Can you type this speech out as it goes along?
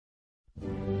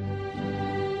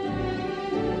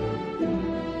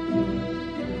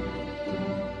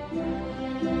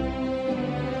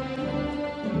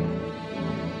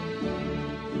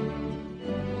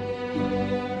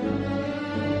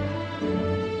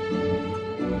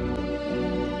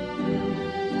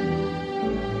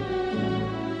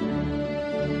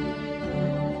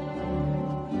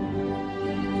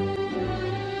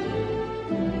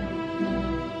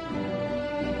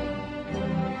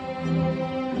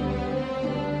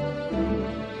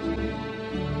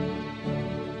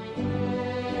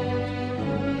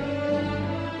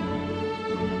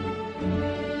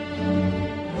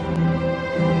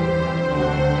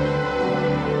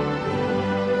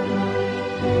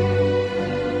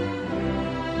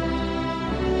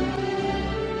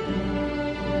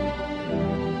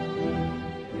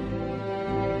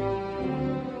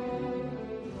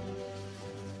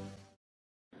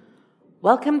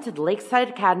Welcome to the Lakeside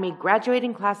Academy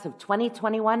graduating class of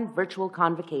 2021 virtual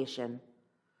convocation.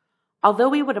 Although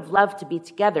we would have loved to be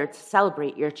together to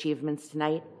celebrate your achievements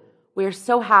tonight, we are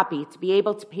so happy to be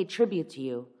able to pay tribute to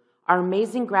you, our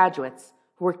amazing graduates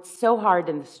who worked so hard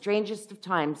in the strangest of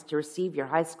times to receive your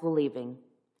high school leaving.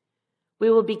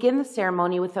 We will begin the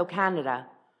ceremony with O Canada,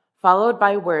 followed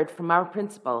by a word from our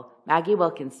principal, Maggie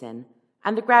Wilkinson,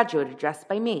 and the graduate address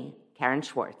by me, Karen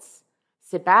Schwartz.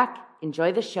 Sit back,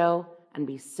 enjoy the show, and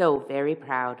be so very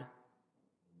proud.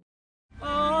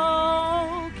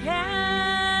 Oh,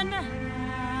 Canada,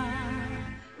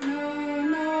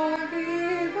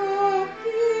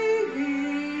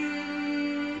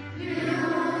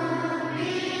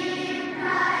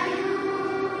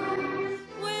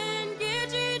 when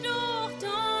geht ihr doch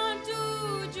dann zu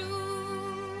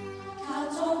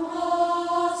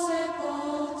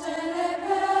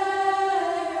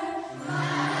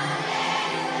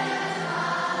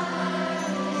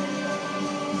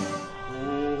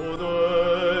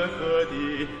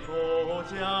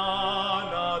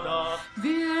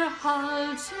Wir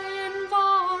halten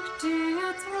Wort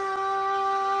dir treu.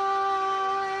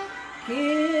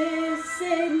 Que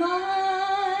se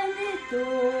manito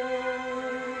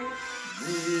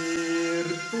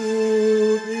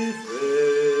virtud y fe.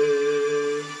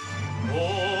 O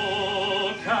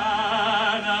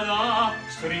Canada,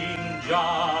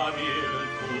 stringiamo il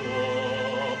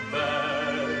tuo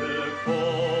bel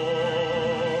cor.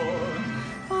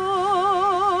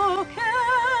 Oh,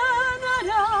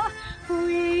 Canada,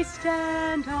 we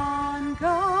stand on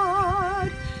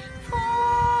guard for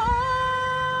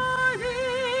thee.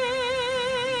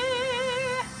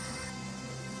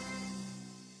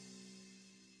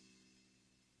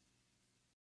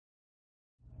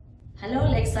 Hello,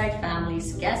 Lakeside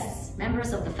families, guests,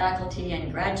 members of the faculty,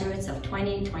 and graduates of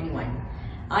 2021.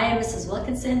 I am Mrs.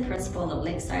 Wilkinson, principal of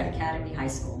Lakeside Academy High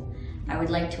School. I would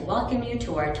like to welcome you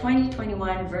to our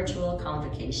 2021 virtual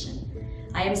convocation.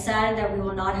 I am sad that we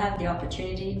will not have the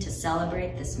opportunity to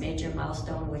celebrate this major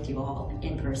milestone with you all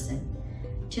in person.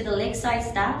 To the Lakeside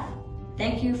staff,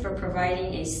 thank you for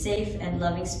providing a safe and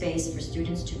loving space for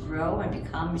students to grow and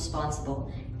become responsible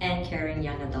and caring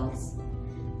young adults.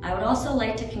 I would also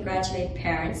like to congratulate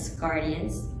parents,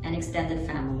 guardians, and extended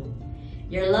family.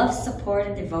 Your love, support,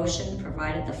 and devotion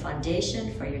provided the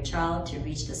foundation for your child to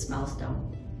reach this milestone.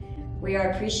 We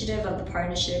are appreciative of the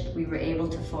partnership we were able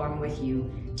to form with you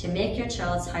to make your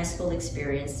child's high school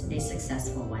experience a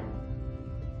successful one.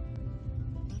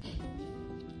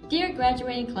 Dear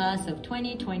graduating class of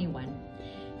 2021,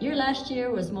 your last year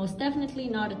was most definitely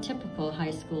not a typical high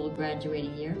school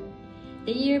graduating year.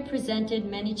 The year presented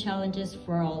many challenges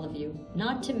for all of you,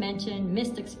 not to mention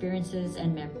missed experiences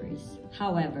and memories.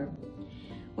 However,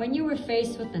 when you were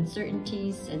faced with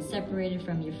uncertainties and separated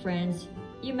from your friends,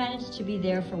 you managed to be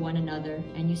there for one another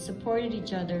and you supported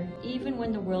each other even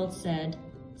when the world said,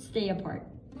 stay apart.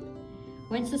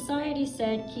 When society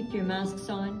said, keep your masks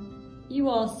on, you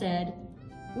all said,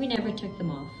 we never took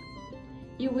them off.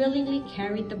 You willingly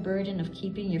carried the burden of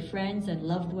keeping your friends and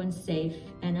loved ones safe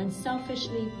and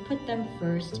unselfishly put them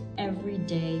first every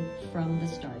day from the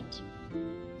start.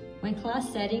 When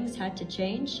class settings had to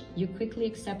change, you quickly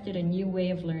accepted a new way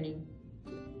of learning.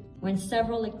 When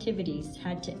several activities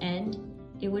had to end,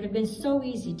 it would have been so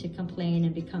easy to complain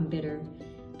and become bitter,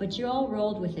 but you all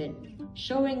rolled with it,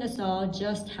 showing us all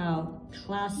just how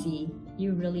classy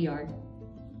you really are.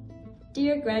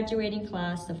 Dear graduating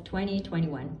class of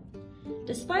 2021,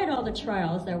 despite all the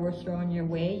trials that were thrown your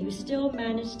way, you still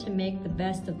managed to make the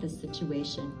best of this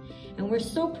situation, and we're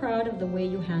so proud of the way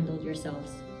you handled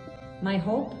yourselves. My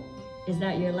hope is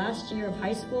that your last year of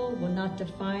high school will not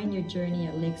define your journey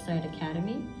at Lakeside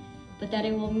Academy, but that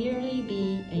it will merely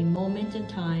be a moment in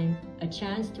time, a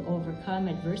chance to overcome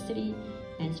adversity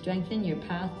and strengthen your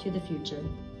path to the future.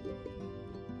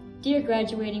 Dear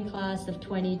graduating class of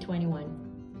 2021,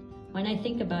 when I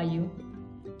think about you,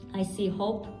 I see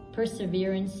hope,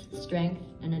 perseverance, strength,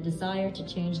 and a desire to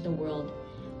change the world,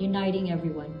 uniting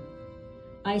everyone.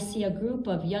 I see a group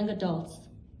of young adults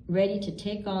ready to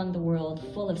take on the world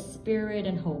full of spirit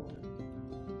and hope.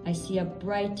 I see a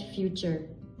bright future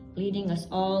leading us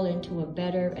all into a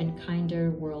better and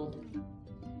kinder world.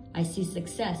 I see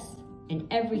success in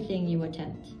everything you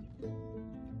attempt.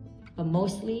 But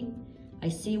mostly, I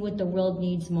see what the world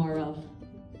needs more of: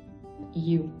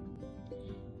 you.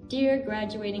 Dear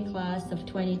graduating class of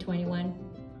 2021,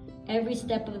 every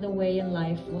step of the way in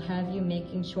life will have you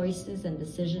making choices and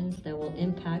decisions that will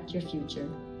impact your future.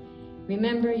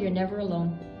 Remember, you're never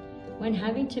alone. When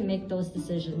having to make those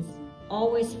decisions,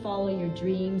 always follow your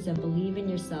dreams and believe in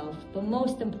yourself, but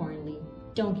most importantly,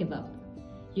 don't give up.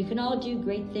 You can all do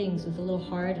great things with a little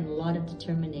heart and a lot of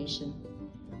determination.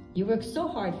 You worked so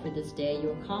hard for this day,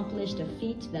 you accomplished a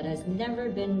feat that has never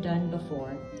been done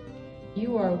before.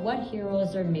 You are what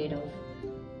heroes are made of.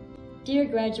 Dear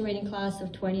graduating class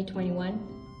of 2021,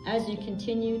 as you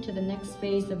continue to the next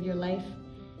phase of your life,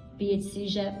 be it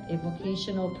CEGEP, a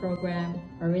vocational program,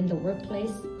 or in the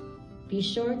workplace, be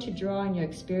sure to draw on your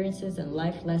experiences and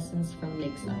life lessons from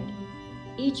Lakeside.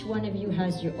 Each one of you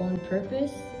has your own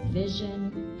purpose,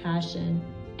 vision, passion,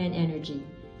 and energy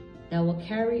that will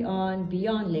carry on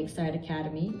beyond Lakeside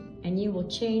Academy, and you will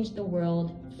change the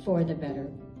world for the better.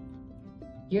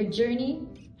 Your journey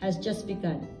has just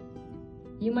begun.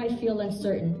 You might feel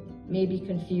uncertain, maybe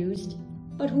confused,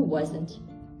 but who wasn't?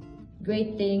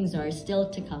 Great things are still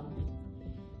to come.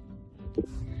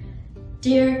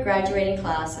 Dear graduating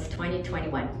class of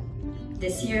 2021,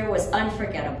 this year was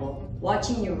unforgettable.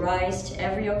 Watching you rise to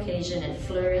every occasion and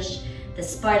flourish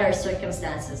despite our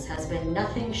circumstances has been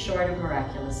nothing short of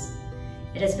miraculous.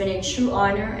 It has been a true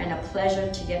honor and a pleasure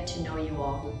to get to know you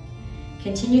all.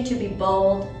 Continue to be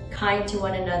bold, kind to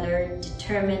one another,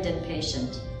 determined and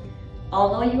patient.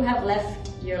 Although you have left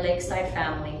your Lakeside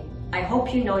family, I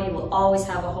hope you know you will always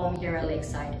have a home here at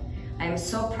Lakeside. I am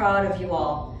so proud of you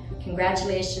all.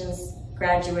 Congratulations,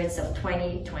 graduates of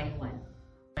 2021.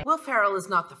 Will Ferrell is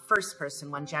not the first person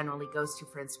one generally goes to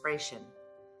for inspiration,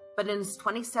 but in his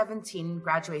 2017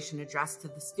 graduation address to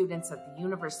the students at the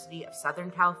University of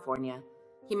Southern California,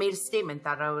 he made a statement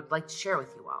that I would like to share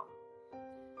with you all.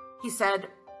 He said,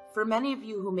 "For many of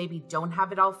you who maybe don't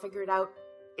have it all figured out,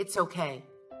 it's okay.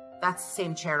 That's the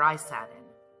same chair I sat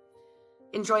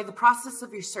in. Enjoy the process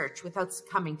of your search without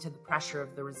succumbing to the pressure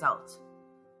of the result.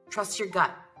 Trust your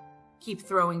gut. Keep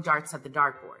throwing darts at the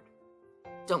dartboard.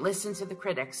 Don't listen to the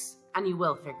critics, and you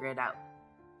will figure it out."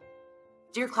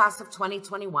 Dear class of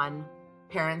 2021,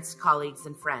 parents, colleagues,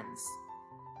 and friends,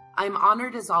 I am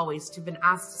honored as always to have been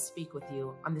asked to speak with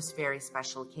you on this very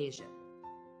special occasion.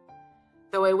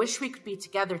 Though I wish we could be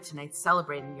together tonight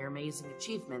celebrating your amazing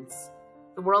achievements,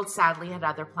 the world sadly had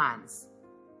other plans,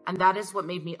 and that is what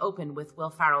made me open with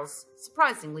Will Ferrell's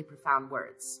surprisingly profound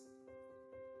words.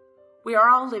 We are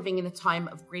all living in a time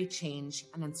of great change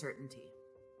and uncertainty.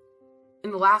 In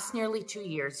the last nearly 2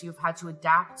 years, you have had to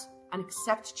adapt and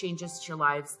accept changes to your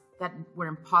lives that were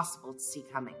impossible to see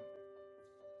coming.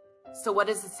 So what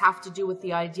does this have to do with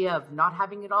the idea of not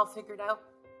having it all figured out?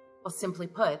 Well, simply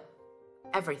put,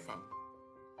 everything.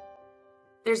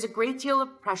 There's a great deal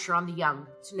of pressure on the young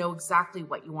to know exactly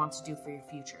what you want to do for your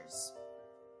futures.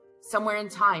 Somewhere in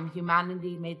time,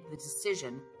 humanity made the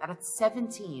decision that at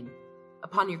 17,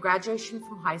 upon your graduation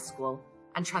from high school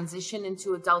and transition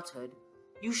into adulthood,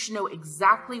 you should know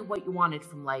exactly what you wanted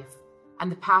from life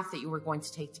and the path that you were going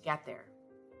to take to get there.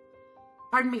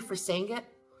 Pardon me for saying it,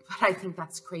 but I think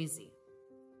that's crazy.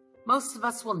 Most of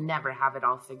us will never have it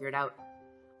all figured out,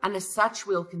 and as such,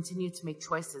 we will continue to make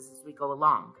choices as we go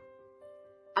along.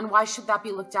 And why should that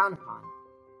be looked down upon?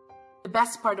 The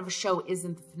best part of a show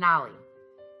isn't the finale.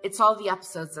 It's all the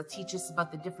episodes that teach us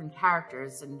about the different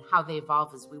characters and how they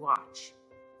evolve as we watch.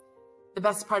 The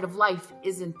best part of life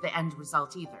isn't the end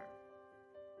result either.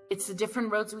 It's the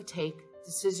different roads we take,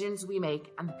 decisions we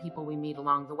make, and the people we meet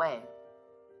along the way.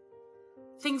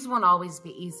 Things won't always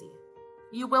be easy.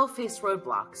 You will face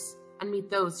roadblocks and meet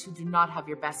those who do not have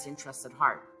your best interests at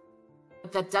heart.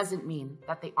 But that doesn't mean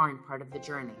that they aren't part of the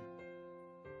journey.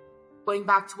 Going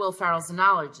back to Will Ferrell's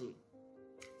analogy,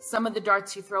 some of the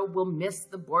darts you throw will miss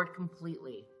the board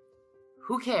completely.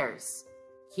 Who cares?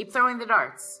 Keep throwing the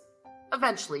darts.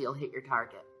 Eventually you'll hit your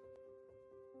target.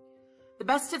 The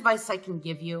best advice I can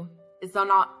give you is that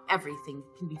not everything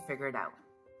can be figured out.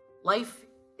 Life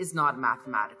is not a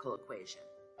mathematical equation.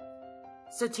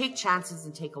 So take chances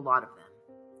and take a lot of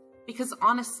them. Because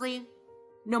honestly,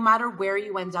 no matter where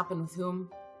you end up and with whom,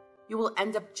 you will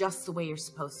end up just the way you're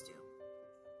supposed to.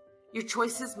 Your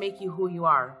choices make you who you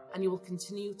are, and you will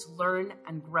continue to learn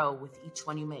and grow with each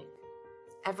one you make.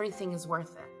 Everything is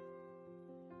worth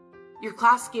it. Your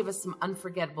class gave us some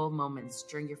unforgettable moments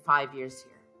during your 5 years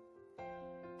here.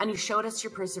 And you showed us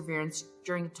your perseverance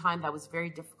during a time that was very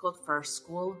difficult for our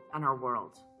school and our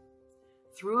world.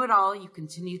 Through it all, you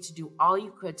continued to do all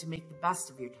you could to make the best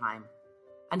of your time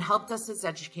and helped us as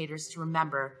educators to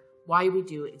remember why we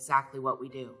do exactly what we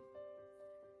do.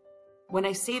 When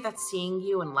I say that seeing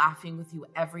you and laughing with you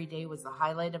every day was the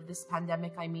highlight of this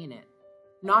pandemic, I mean it.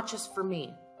 Not just for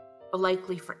me, but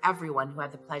likely for everyone who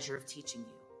had the pleasure of teaching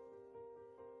you.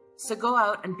 So go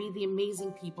out and be the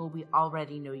amazing people we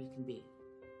already know you can be.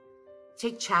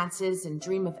 Take chances and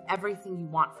dream of everything you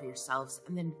want for yourselves,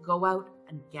 and then go out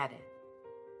and get it.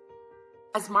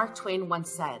 As Mark Twain once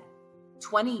said,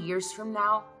 20 years from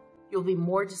now, you'll be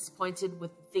more disappointed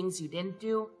with the things you didn't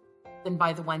do than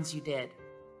by the ones you did.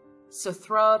 So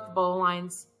throw out the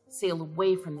bowlines, sail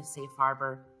away from the safe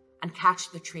harbor, and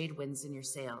catch the trade winds in your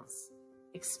sails.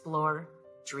 Explore,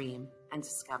 dream, and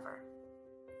discover.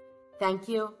 Thank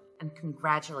you, and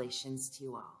congratulations to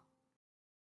you all.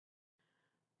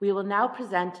 We will now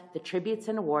present the tributes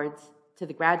and awards to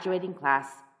the graduating class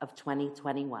of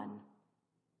 2021.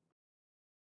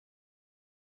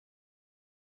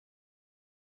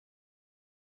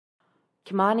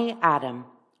 Kimani Adam.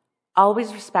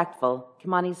 Always respectful,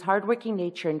 Kimani's hardworking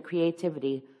nature and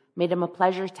creativity made him a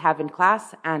pleasure to have in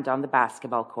class and on the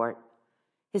basketball court.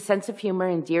 His sense of humor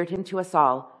endeared him to us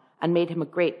all and made him a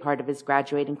great part of his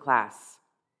graduating class.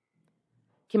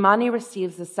 Kimani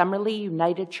receives the Summerlee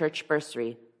United Church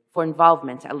Bursary for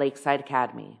involvement at Lakeside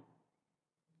Academy.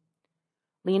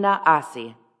 Lena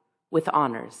Asi, with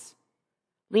honors.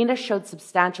 Lena showed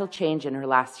substantial change in her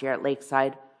last year at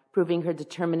Lakeside, proving her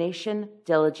determination,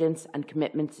 diligence, and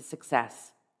commitment to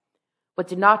success. What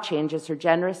did not change is her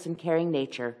generous and caring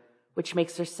nature, which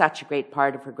makes her such a great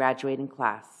part of her graduating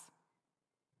class.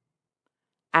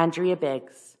 Andrea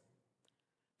Biggs.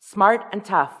 Smart and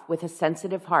tough with a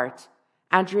sensitive heart,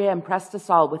 Andrea impressed us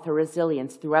all with her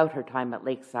resilience throughout her time at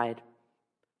Lakeside.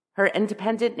 Her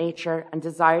independent nature and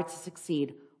desire to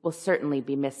succeed will certainly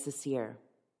be missed this year.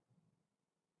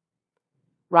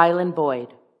 Rylan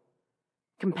Boyd.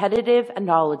 Competitive and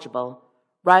knowledgeable,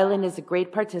 Rylan is a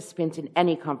great participant in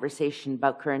any conversation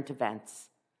about current events.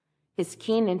 His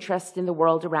keen interest in the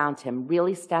world around him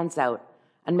really stands out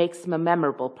and makes him a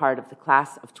memorable part of the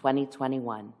class of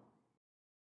 2021.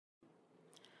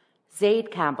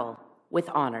 Zaid Campbell, with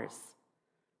honors.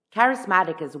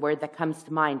 Charismatic is a word that comes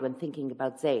to mind when thinking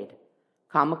about Zaid.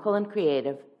 Comical and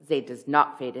creative, Zaid does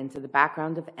not fade into the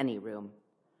background of any room.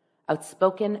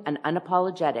 Outspoken and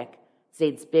unapologetic,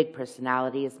 Zaid's big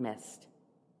personality is missed.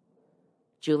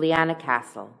 Juliana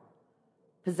Castle.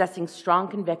 Possessing strong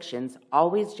convictions,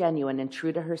 always genuine and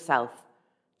true to herself,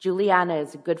 Juliana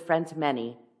is a good friend to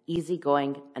many,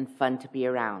 easygoing and fun to be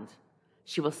around.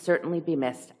 She will certainly be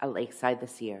missed at Lakeside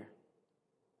this year.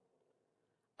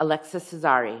 Alexa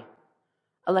Cesari.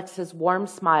 Alexa's warm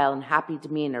smile and happy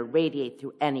demeanor radiate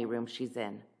through any room she's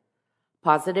in.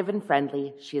 Positive and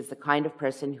friendly, she is the kind of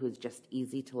person who is just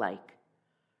easy to like.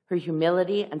 Her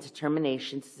humility and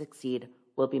determination to succeed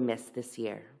will be missed this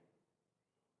year.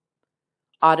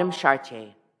 Autumn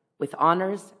Chartier, with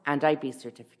honors and IB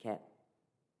certificate.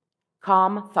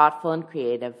 Calm, thoughtful, and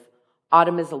creative,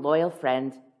 Autumn is a loyal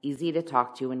friend, easy to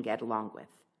talk to and get along with.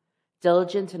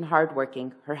 Diligent and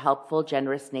hardworking, her helpful,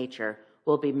 generous nature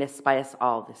will be missed by us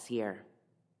all this year.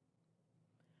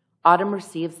 Autumn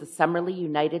receives the Summerlee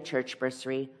United Church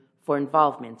Bursary for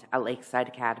involvement at Lakeside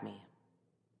Academy.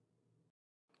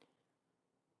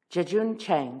 Jejun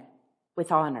Cheng,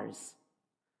 with honors.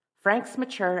 Frank's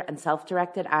mature and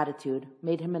self-directed attitude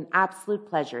made him an absolute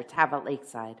pleasure to have at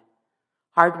Lakeside.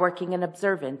 Hardworking and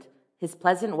observant, his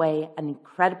pleasant way and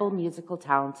incredible musical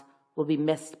talent will be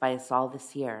missed by us all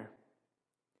this year.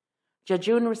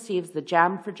 Jejun receives the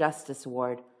Jam for Justice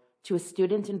Award to a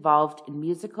student involved in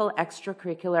musical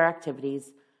extracurricular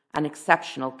activities and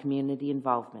exceptional community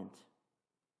involvement.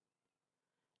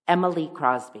 Emma Lee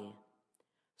Crosby.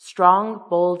 Strong,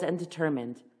 bold, and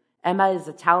determined, Emma is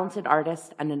a talented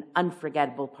artist and an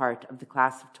unforgettable part of the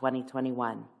class of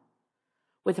 2021.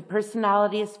 With a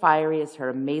personality as fiery as her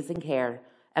amazing hair,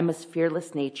 Emma's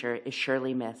fearless nature is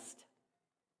surely missed.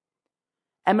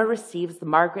 Emma receives the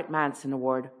Margaret Manson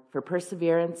Award for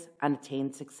perseverance and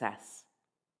attained success.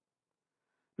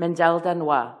 Mendel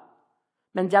Danois.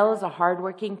 Mendel is a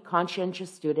hardworking,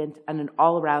 conscientious student and an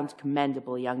all-around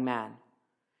commendable young man.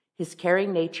 His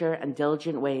caring nature and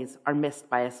diligent ways are missed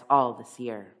by us all this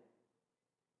year.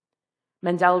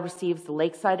 Mendel receives the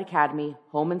Lakeside Academy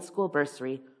Home and School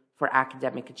Bursary for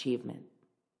academic achievement.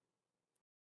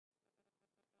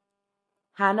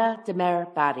 Hannah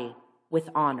Demer Badi, with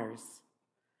honors.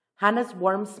 Hannah's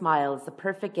warm smile is the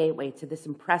perfect gateway to this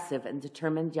impressive and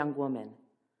determined young woman.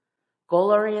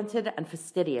 Goal-oriented and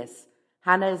fastidious,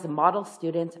 Hannah is a model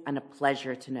student and a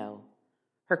pleasure to know.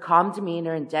 Her calm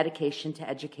demeanor and dedication to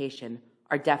education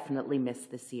are definitely missed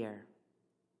this year.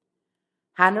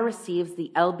 Hannah receives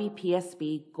the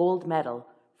LBPSB Gold Medal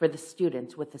for the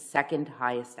student with the second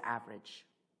highest average.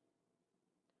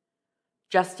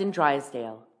 Justin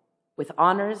Drysdale, with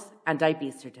honors and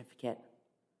IB certificate.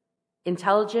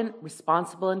 Intelligent,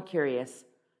 responsible, and curious,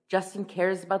 Justin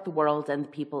cares about the world and the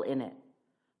people in it.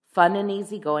 Fun and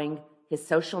easygoing, his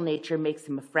social nature makes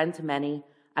him a friend to many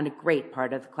and a great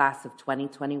part of the class of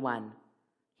 2021.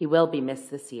 He will be missed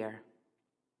this year.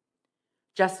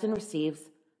 Justin receives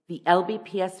the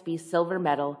LBPSB Silver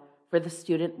Medal for the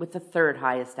student with the third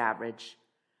highest average,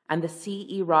 and the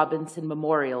C.E. Robinson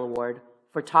Memorial Award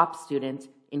for top student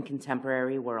in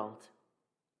contemporary world.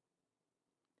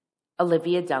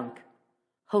 Olivia Dunk.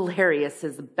 Hilarious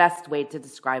is the best way to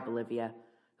describe Olivia,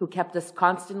 who kept us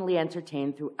constantly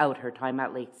entertained throughout her time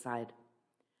at Lakeside.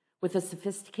 With a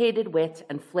sophisticated wit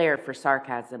and flair for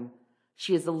sarcasm,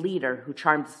 she is a leader who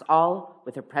charms us all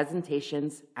with her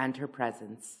presentations and her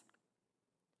presence.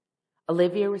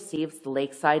 Olivia receives the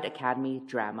Lakeside Academy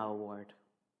Drama Award.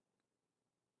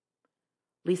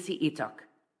 Lisi Itok,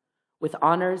 with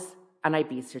honors and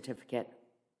IB certificate.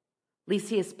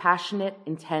 Lisi is passionate,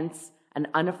 intense, and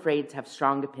unafraid to have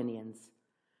strong opinions.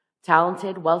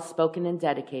 Talented, well-spoken, and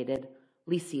dedicated,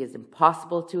 Lisi is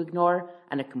impossible to ignore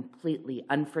and a completely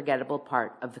unforgettable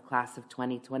part of the class of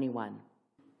 2021.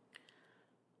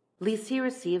 Lisi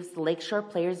receives the Lakeshore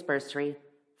Players Bursary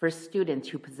for a student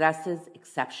who possesses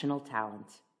exceptional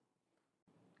talent.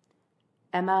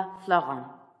 Emma Florent,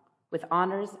 with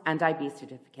honors and IB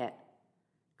certificate.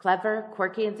 Clever,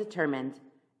 quirky, and determined,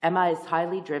 Emma is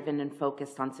highly driven and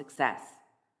focused on success.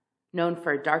 Known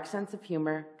for a dark sense of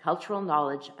humor, cultural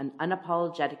knowledge, and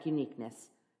unapologetic uniqueness,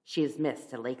 she is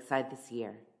missed at Lakeside this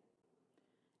year.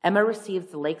 Emma receives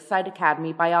the Lakeside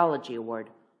Academy Biology Award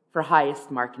for highest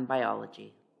mark in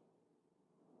biology.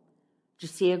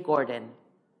 Josiah Gordon.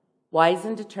 Wise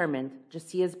and determined,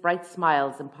 Josiah's bright smile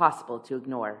is impossible to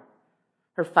ignore.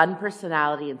 Her fun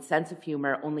personality and sense of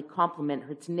humor only complement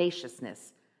her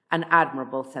tenaciousness and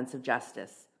admirable sense of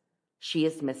justice. She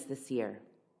is missed this year.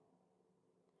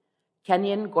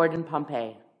 Kenyon Gordon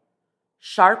Pompey.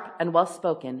 Sharp and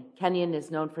well-spoken, Kenyon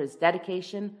is known for his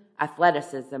dedication,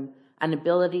 athleticism, and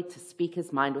ability to speak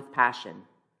his mind with passion.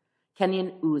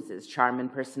 Kenyon oozes charm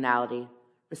and personality.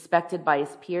 Respected by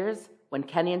his peers, when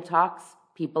Kenyon talks,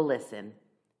 people listen.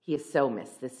 He is so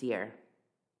missed this year.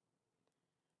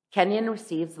 Kenyon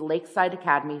receives the Lakeside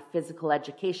Academy Physical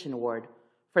Education Award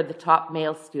for the top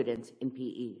male student in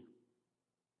PE.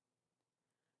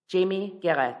 Jamie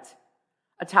Guerrette.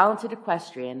 A talented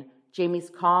equestrian, Jamie's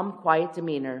calm, quiet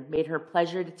demeanor made her a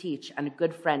pleasure to teach and a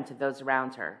good friend to those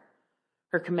around her.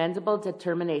 Her commendable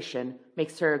determination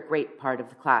makes her a great part of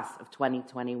the class of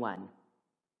 2021.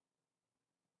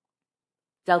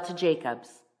 Delta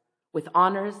Jacobs, with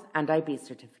honors and IB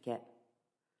certificate.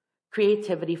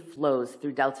 Creativity flows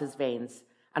through Delta's veins,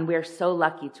 and we are so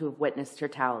lucky to have witnessed her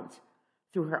talent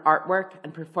through her artwork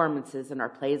and performances in our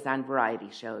plays and variety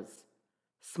shows.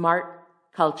 Smart,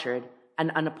 cultured,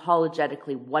 and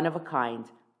unapologetically one of a kind,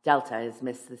 Delta is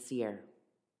missed this year.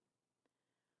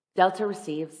 Delta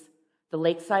receives the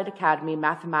Lakeside Academy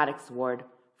Mathematics Award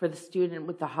for the student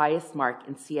with the highest mark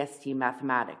in CST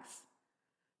Mathematics,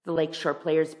 the Lakeshore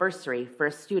Players Bursary for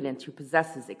a student who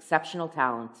possesses exceptional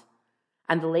talent,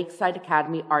 and the Lakeside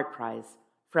Academy Art Prize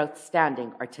for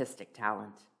outstanding artistic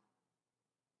talent.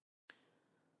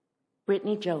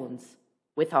 Brittany Jones,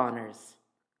 with honors.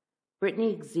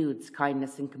 Brittany exudes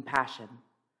kindness and compassion.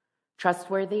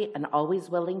 Trustworthy and always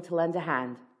willing to lend a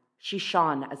hand, she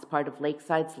shone as part of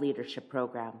Lakeside's leadership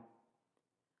program.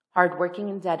 Hardworking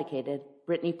and dedicated,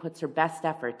 Brittany puts her best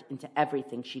effort into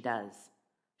everything she does.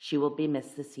 She will be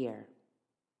missed this year.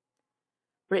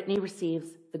 Brittany receives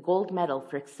the Gold Medal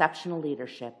for Exceptional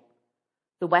Leadership,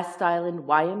 the West Island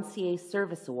YMCA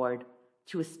Service Award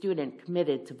to a student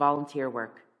committed to volunteer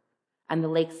work, and the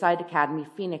Lakeside Academy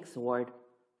Phoenix Award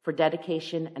for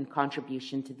dedication and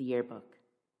contribution to the yearbook.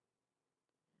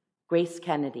 Grace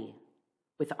Kennedy,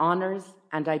 with honors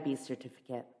and IB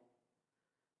certificate.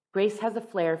 Grace has a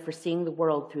flair for seeing the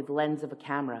world through the lens of a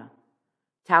camera.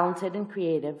 Talented and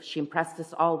creative, she impressed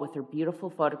us all with her beautiful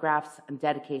photographs and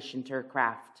dedication to her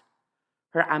craft.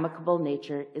 Her amicable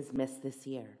nature is missed this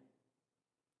year.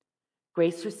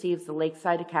 Grace receives the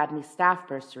Lakeside Academy Staff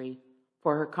Bursary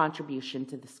for her contribution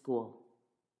to the school.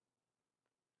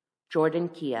 Jordan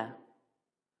Kia.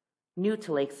 New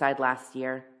to Lakeside last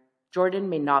year, Jordan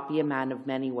may not be a man of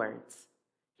many words.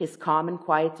 His calm and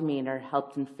quiet demeanor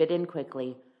helped him fit in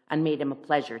quickly and made him a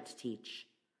pleasure to teach.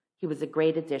 He was a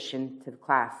great addition to the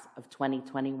class of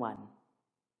 2021.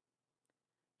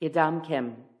 Yadam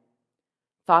Kim.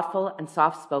 Thoughtful and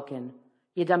soft-spoken,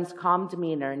 Yadam's calm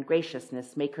demeanor and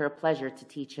graciousness make her a pleasure to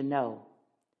teach and know.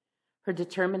 Her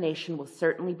determination will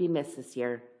certainly be missed this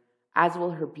year, as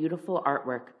will her beautiful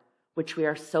artwork, which we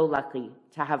are so lucky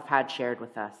to have had shared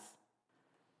with us.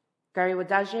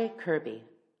 Gariwadaje Kirby,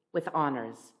 with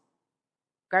honors.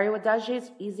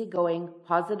 Gariwadaje's easygoing,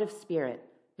 positive spirit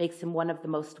makes him one of the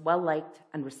most well-liked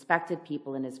and respected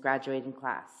people in his graduating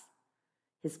class.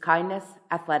 His kindness,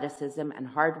 athleticism, and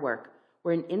hard work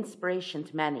were an inspiration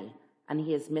to many and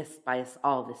he is missed by us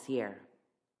all this year.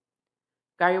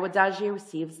 Garyawadaji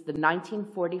receives the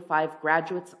 1945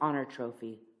 Graduates Honor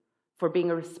Trophy for being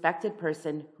a respected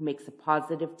person who makes a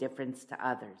positive difference to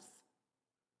others.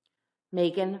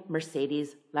 Megan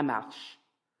Mercedes Lamarche.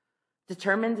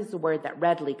 Determined is a word that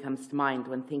readily comes to mind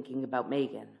when thinking about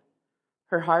Megan.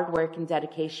 Her hard work and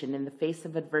dedication in the face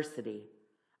of adversity,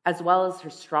 as well as her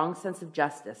strong sense of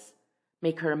justice,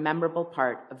 make her a memorable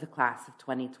part of the class of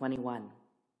 2021.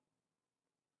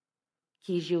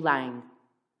 Kiju Lang.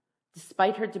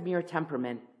 Despite her demure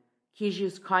temperament,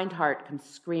 Kiju's kind heart comes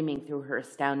screaming through her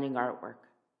astounding artwork.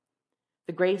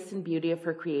 The grace and beauty of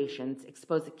her creations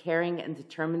expose a caring and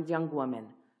determined young woman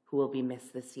who will be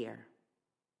missed this year.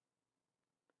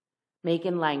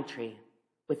 Megan Langtree,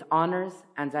 with honors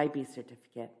and IB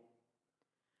certificate.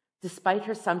 Despite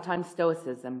her sometimes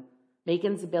stoicism,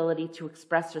 Megan's ability to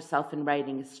express herself in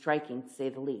writing is striking, to say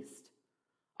the least.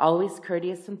 Always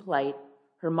courteous and polite,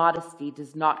 her modesty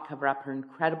does not cover up her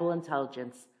incredible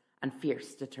intelligence and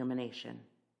fierce determination.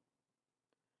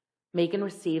 Megan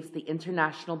receives the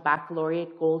International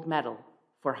Baccalaureate Gold Medal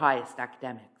for highest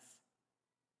academics.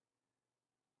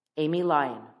 Amy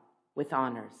Lyon, with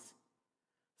honors.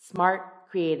 Smart,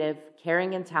 creative,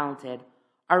 caring, and talented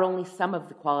are only some of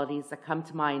the qualities that come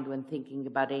to mind when thinking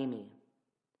about Amy.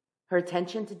 Her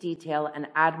attention to detail and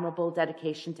admirable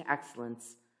dedication to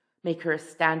excellence make her a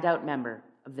standout member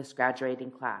of this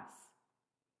graduating class.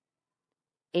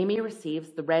 Amy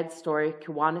receives the Red Story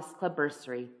Kiwanis Club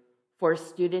bursary for a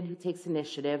student who takes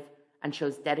initiative and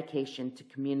shows dedication to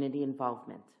community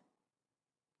involvement.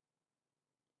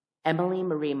 Emily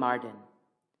Marie Marden.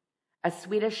 As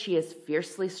sweet as she is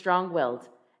fiercely strong-willed,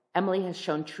 Emily has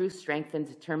shown true strength and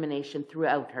determination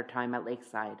throughout her time at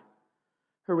Lakeside.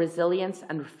 Her resilience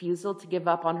and refusal to give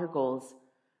up on her goals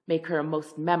make her a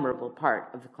most memorable part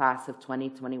of the class of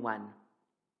 2021.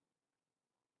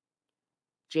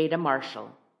 Jada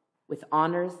Marshall, with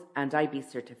honors and IB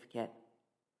certificate.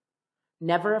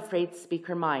 Never afraid to speak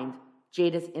her mind,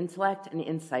 Jada's intellect and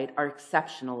insight are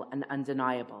exceptional and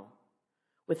undeniable.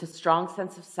 With a strong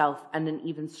sense of self and an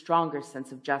even stronger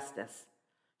sense of justice,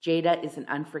 Jada is an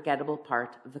unforgettable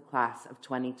part of the class of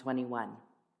 2021.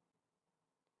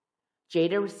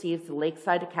 Jada receives the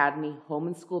Lakeside Academy Home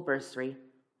and School Bursary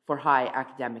for high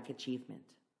academic achievement.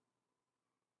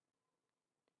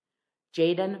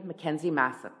 Jaden Mackenzie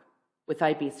Massop, with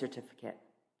IB certificate.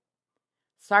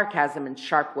 Sarcasm and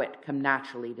sharp wit come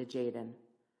naturally to Jaden.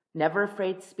 Never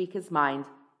afraid to speak his mind,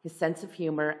 his sense of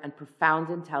humor and profound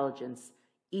intelligence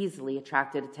easily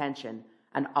attracted attention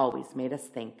and always made us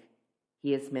think.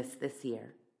 He is missed this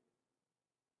year.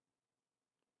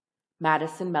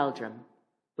 Madison Meldrum,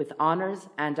 with honors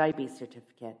and IB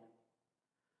certificate.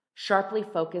 Sharply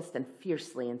focused and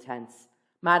fiercely intense,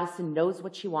 Madison knows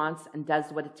what she wants and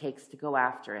does what it takes to go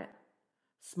after it.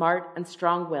 Smart and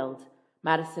strong-willed,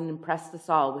 Madison impressed us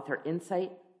all with her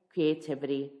insight,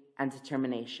 creativity, and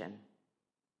determination.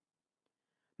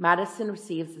 Madison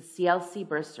receives the CLC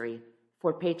bursary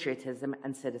for patriotism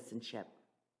and citizenship.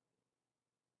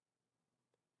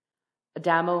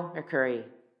 Adamo Mercuri,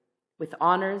 with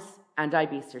honors and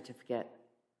IB certificate.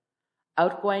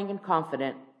 Outgoing and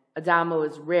confident, Adamo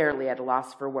is rarely at a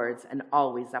loss for words and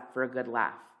always up for a good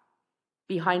laugh.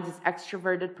 Behind his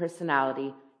extroverted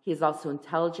personality, he is also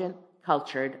intelligent,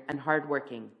 cultured, and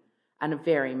hardworking, and a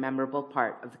very memorable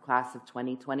part of the class of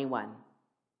 2021.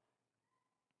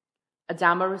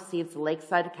 Adamo receives the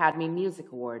Lakeside Academy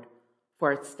Music Award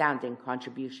for outstanding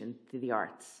contribution to the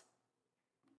arts.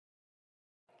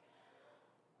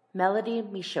 Melody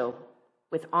Michaud,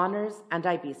 with honors and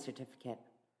IB certificate.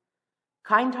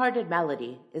 Kind-hearted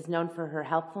Melody is known for her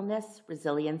helpfulness,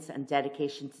 resilience, and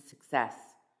dedication to success.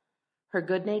 Her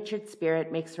good-natured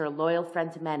spirit makes her a loyal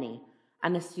friend to many,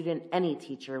 and a student any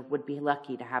teacher would be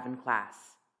lucky to have in class.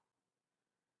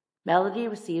 Melody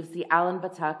receives the Alan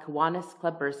Bata Kiwanis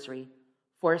Club bursary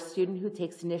for a student who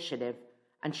takes initiative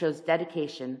and shows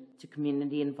dedication to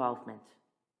community involvement.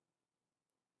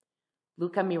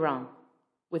 Luca Miron,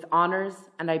 with honors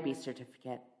and IB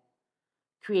certificate.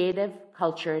 Creative,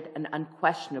 cultured, and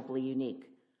unquestionably unique,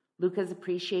 Luca's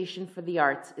appreciation for the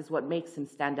arts is what makes him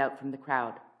stand out from the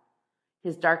crowd.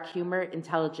 His dark humor,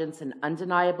 intelligence, and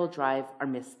undeniable drive are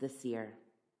missed this year.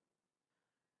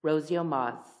 Rosio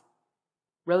Maz.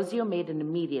 Rosio made an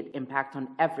immediate impact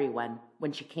on everyone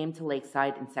when she came to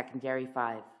Lakeside in Secondary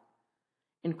 5.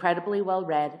 Incredibly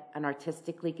well-read and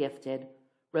artistically gifted,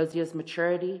 Rosio's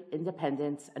maturity,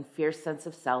 independence, and fierce sense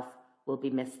of self will be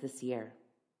missed this year.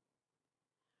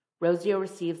 Rosio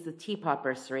receives the Teapot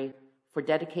Bursary for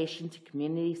dedication to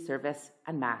community service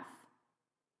and math.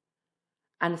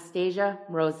 Anastasia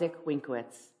Mrozik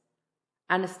Winkowitz,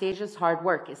 Anastasia's hard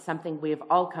work is something we have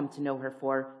all come to know her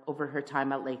for over her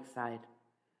time at Lakeside.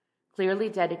 Clearly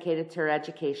dedicated to her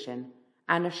education,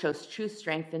 Anna shows true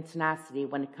strength and tenacity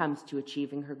when it comes to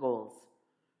achieving her goals.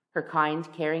 Her kind,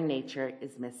 caring nature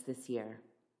is missed this year.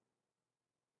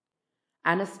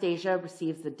 Anastasia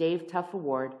receives the Dave Tuff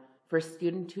Award for a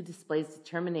student who displays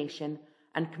determination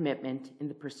and commitment in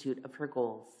the pursuit of her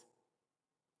goals.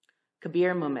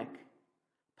 Kabir Mumik.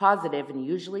 Positive and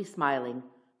usually smiling,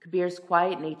 Kabir's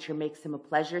quiet nature makes him a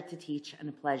pleasure to teach and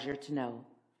a pleasure to know.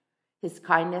 His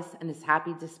kindness and his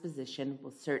happy disposition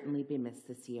will certainly be missed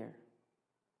this year.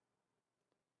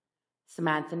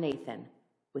 Samantha Nathan,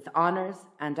 with honors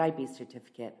and IB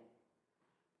certificate.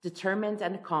 Determined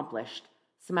and accomplished,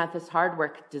 Samantha's hard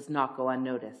work does not go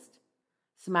unnoticed.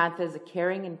 Samantha is a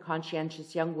caring and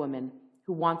conscientious young woman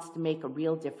who wants to make a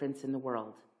real difference in the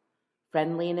world.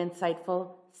 Friendly and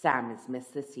insightful, Sam is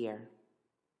missed this year.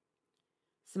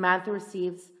 Samantha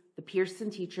receives the Pearson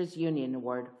Teachers Union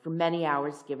Award for many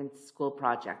hours given to school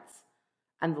projects,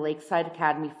 and the Lakeside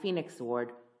Academy Phoenix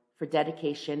Award for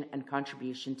dedication and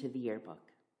contribution to the yearbook.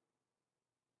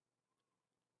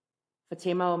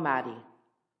 Fatima Omadi,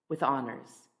 with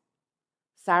honors.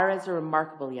 Sarah is a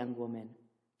remarkable young woman.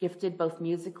 Gifted both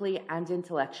musically and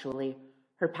intellectually,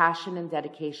 her passion and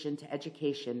dedication to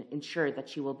education ensure that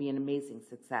she will be an amazing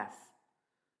success.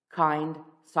 Kind,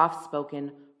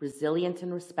 soft-spoken, resilient,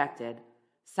 and respected,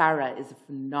 Sarah is a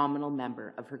phenomenal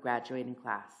member of her graduating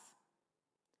class.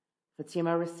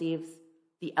 Fatima receives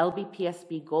the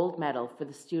LBPSB Gold Medal for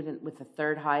the student with the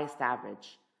third highest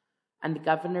average, and the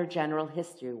Governor General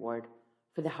History Award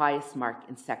for the highest mark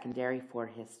in secondary for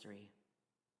history.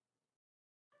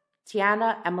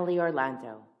 Tiana Emily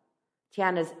Orlando.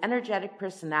 Tiana's energetic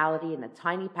personality in a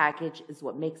tiny package is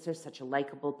what makes her such a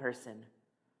likable person.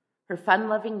 Her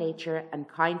fun-loving nature and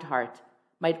kind heart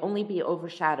might only be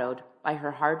overshadowed by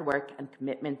her hard work and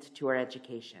commitment to her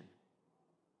education.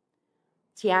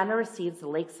 Tiana receives the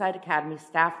Lakeside Academy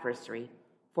Staff Bursary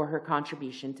for her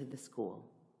contribution to the school.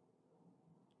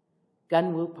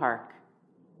 Gunwoo Park.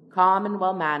 Calm and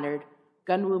well-mannered,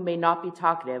 Gunwoo may not be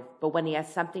talkative, but when he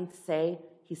has something to say,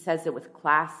 he says it with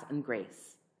class and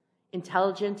grace.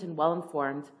 Intelligent and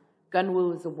well-informed,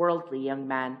 Gunwoo is a worldly young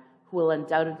man who will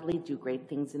undoubtedly do great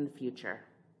things in the future.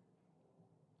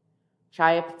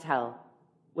 Chaya Patel,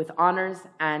 with honors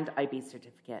and IB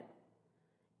certificate.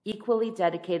 Equally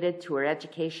dedicated to her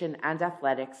education and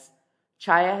athletics,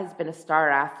 Chaya has been a star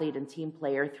athlete and team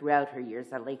player throughout her years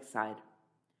at Lakeside.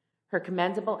 Her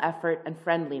commendable effort and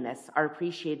friendliness are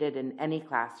appreciated in any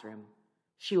classroom.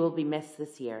 She will be missed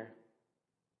this year.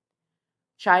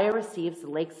 Chaya receives the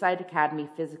Lakeside Academy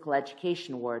Physical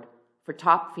Education Award for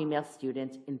top female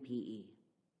student in PE.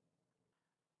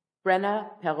 Brenna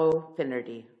Perrault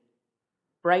Finnerty.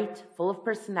 Bright, full of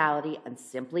personality, and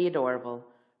simply adorable,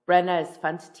 Brenna is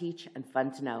fun to teach and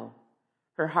fun to know.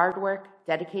 Her hard work,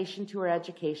 dedication to her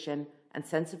education, and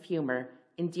sense of humor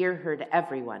endear her to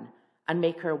everyone and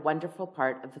make her a wonderful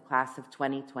part of the class of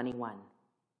 2021.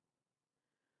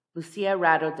 Lucia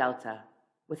Rado Delta,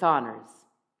 with honors.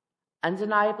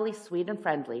 Undeniably sweet and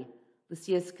friendly,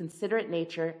 Lucia's considerate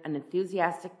nature and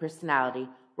enthusiastic personality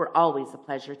were always a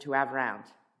pleasure to have around.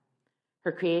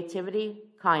 Her creativity,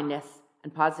 kindness,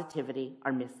 and positivity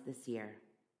are missed this year.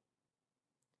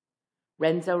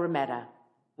 Renzo Rometta,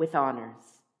 with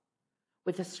honors.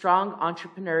 With a strong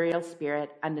entrepreneurial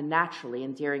spirit and a naturally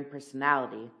endearing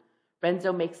personality,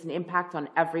 Renzo makes an impact on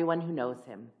everyone who knows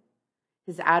him.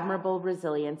 His admirable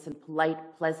resilience and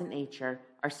polite, pleasant nature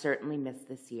are certainly missed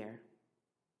this year.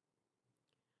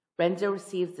 Renzo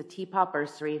receives the Teapot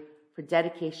Bursary for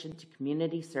dedication to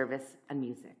community service and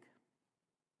music.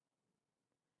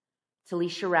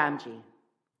 Talisha Ramji.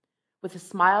 With a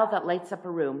smile that lights up a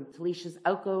room, Talisha's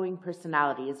outgoing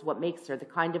personality is what makes her the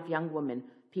kind of young woman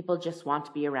people just want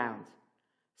to be around.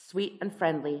 Sweet and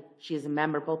friendly, she is a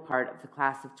memorable part of the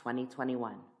class of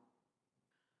 2021.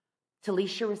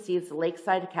 Talisha receives the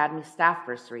Lakeside Academy Staff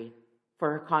Bursary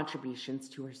for her contributions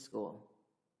to her school.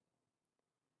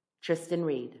 Tristan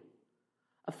Reed.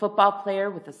 A football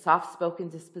player with a soft-spoken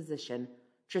disposition,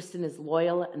 Tristan is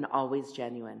loyal and always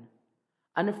genuine.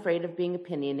 Unafraid of being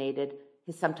opinionated,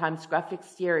 his sometimes gruff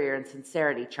exterior and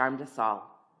sincerity charmed us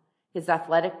all. His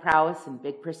athletic prowess and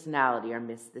big personality are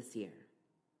missed this year.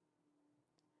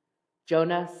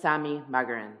 Jonah Sami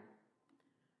Magarin.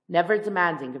 Never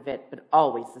demanding of it, but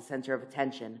always the center of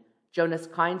attention, Jonah's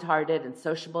kind-hearted and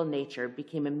sociable nature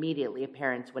became immediately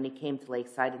apparent when he came to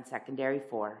Lakeside in Secondary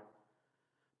 4.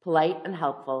 Polite and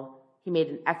helpful, he made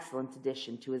an excellent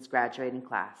addition to his graduating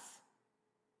class.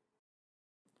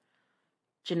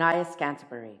 Janaya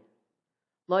Scanterbury.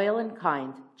 Loyal and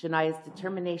kind, Jania's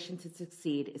determination to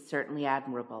succeed is certainly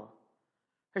admirable.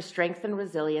 Her strength and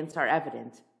resilience are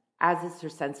evident, as is her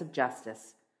sense of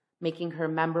justice, making her a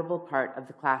memorable part of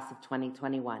the class of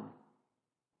 2021.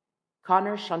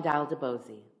 Connor Chandal de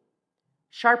Bozy.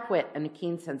 Sharp wit and a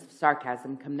keen sense of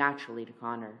sarcasm come naturally to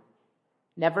Connor.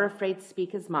 Never afraid to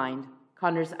speak his mind,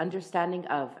 Connor's understanding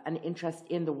of and interest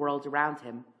in the world around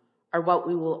him are what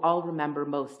we will all remember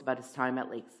most about his time at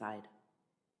Lakeside.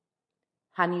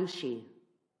 Hanyu Shi.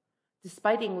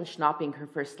 Despite English not being her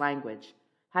first language,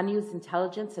 Hanyu's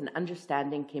intelligence and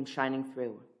understanding came shining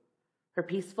through. Her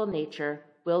peaceful nature,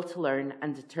 will to learn,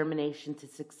 and determination to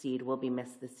succeed will be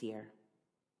missed this year.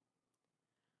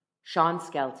 Sean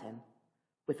Skelton,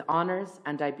 with honors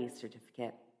and IB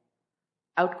certificate.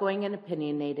 Outgoing and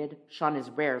opinionated, Sean is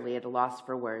rarely at a loss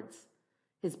for words.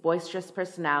 His boisterous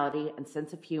personality and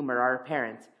sense of humor are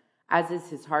apparent, as is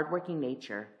his hardworking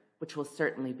nature, which will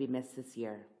certainly be missed this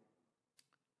year.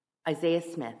 Isaiah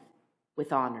Smith,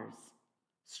 with honors.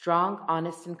 Strong,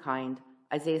 honest, and kind,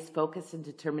 Isaiah's focus and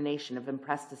determination have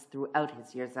impressed us throughout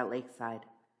his years at Lakeside.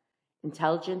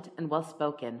 Intelligent and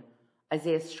well-spoken,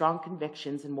 Isaiah's strong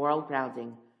convictions and moral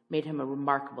grounding made him a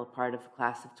remarkable part of the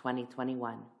class of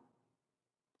 2021.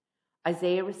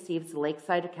 Isaiah receives the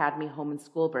Lakeside Academy Home and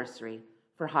School Bursary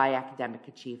for high academic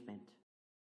achievement.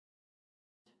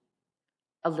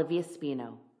 Olivia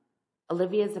Spino.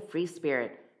 Olivia is a free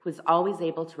spirit who is always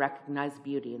able to recognize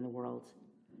beauty in the world.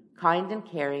 Kind and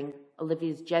caring,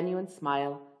 Olivia's genuine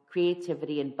smile,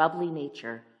 creativity, and bubbly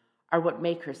nature are what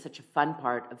make her such a fun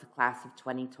part of the class of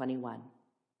 2021.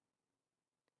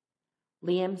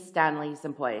 Liam Stanley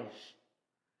Zampoish.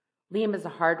 Liam is a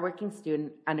hardworking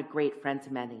student and a great friend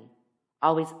to many.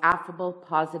 Always affable,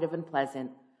 positive, and pleasant,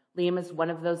 Liam is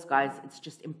one of those guys it's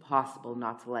just impossible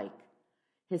not to like.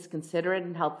 His considerate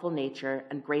and helpful nature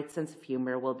and great sense of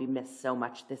humor will be missed so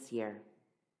much this year.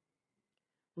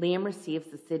 Liam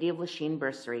receives the City of Lachine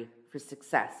Bursary for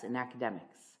success in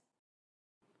academics.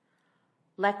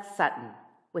 Lex Sutton,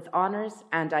 with honors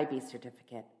and IB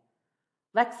certificate.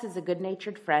 Lex is a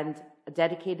good-natured friend, a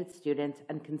dedicated student,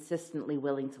 and consistently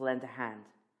willing to lend a hand.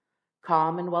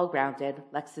 Calm and well-grounded,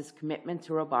 Lex's commitment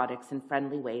to robotics and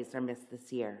friendly ways are missed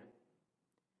this year.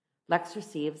 Lex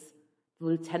receives the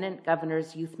Lieutenant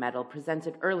Governor's Youth Medal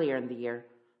presented earlier in the year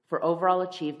for overall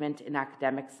achievement in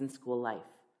academics and school life,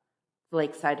 the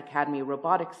Lakeside Academy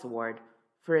Robotics Award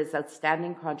for his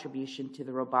outstanding contribution to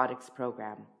the robotics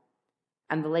program,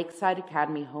 and the Lakeside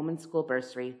Academy Home and School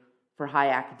Bursary for high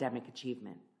academic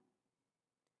achievement.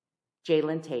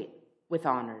 Jalen Tate, with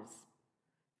honors.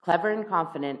 Clever and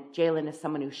confident, Jalen is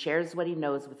someone who shares what he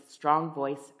knows with a strong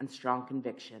voice and strong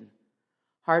conviction.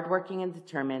 Hardworking and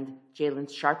determined,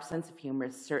 Jalen's sharp sense of humor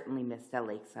is certainly missed at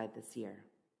Lakeside this year.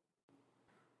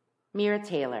 Mira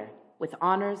Taylor, with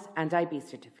honors and IB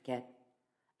certificate.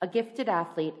 A gifted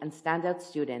athlete and standout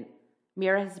student,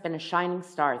 Mira has been a shining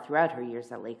star throughout her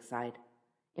years at Lakeside.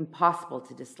 Impossible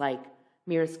to dislike,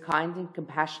 Mira's kind and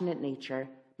compassionate nature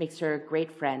makes her a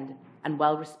great friend and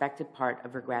well-respected part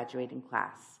of her graduating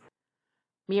class.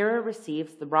 Mira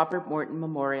receives the Robert Morton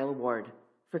Memorial Award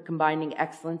for combining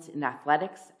excellence in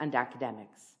athletics and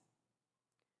academics.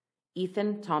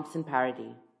 Ethan Thompson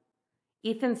Paradis.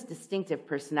 Ethan's distinctive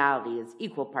personality is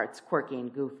equal parts quirky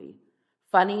and goofy.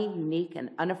 Funny, unique, and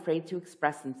unafraid to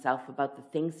express himself about the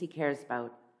things he cares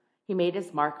about, he made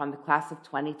his mark on the class of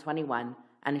 2021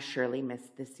 and is surely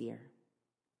missed this year.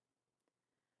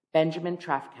 Benjamin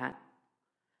Trafficant.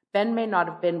 Ben may not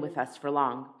have been with us for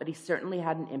long, but he certainly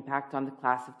had an impact on the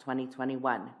class of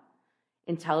 2021.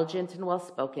 Intelligent and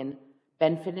well-spoken,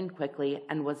 Ben fit in quickly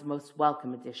and was a most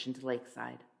welcome addition to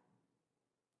Lakeside.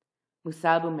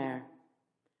 Musab Umer.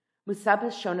 Musab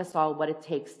has shown us all what it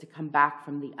takes to come back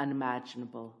from the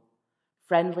unimaginable.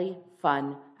 Friendly,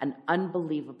 fun, and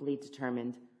unbelievably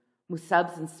determined,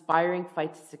 Musab's inspiring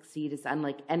fight to succeed is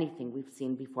unlike anything we've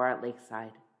seen before at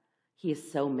Lakeside. He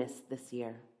is so missed this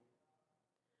year.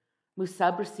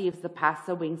 Musab receives the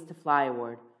PASA Wings to Fly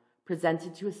Award,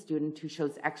 presented to a student who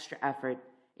shows extra effort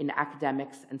in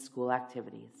academics and school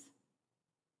activities.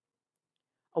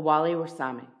 Awali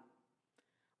Warsame,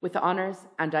 with honors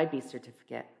and IB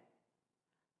certificate.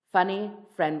 Funny,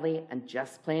 friendly, and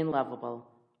just plain lovable,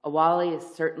 Awali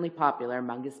is certainly popular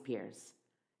among his peers.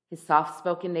 His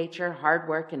soft-spoken nature, hard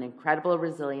work, and incredible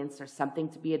resilience are something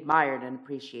to be admired and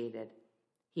appreciated.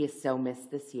 He is so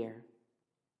missed this year.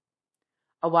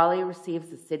 Awali receives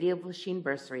the City of Lachine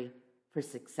Bursary for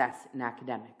success in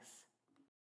academics.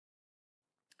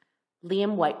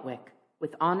 Liam Whitewick,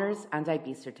 with honors and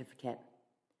IB certificate.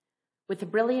 With a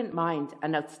brilliant mind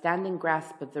and outstanding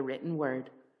grasp of the written word,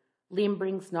 Liam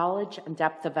brings knowledge and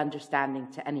depth of understanding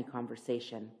to any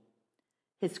conversation.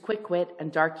 His quick wit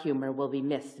and dark humor will be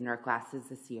missed in our classes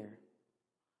this year.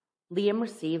 Liam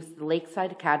receives the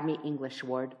Lakeside Academy English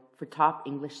Award for Top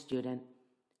English Student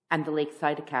and the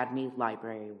Lakeside Academy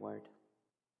Library Award.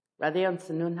 Radayon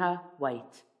Sanunha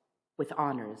White, with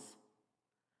honors.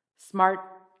 Smart,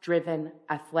 driven,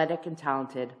 athletic, and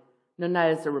talented,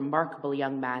 Nuna is a remarkable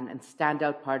young man and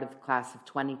standout part of the class of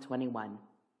 2021.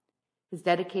 His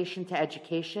dedication to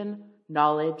education,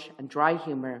 knowledge, and dry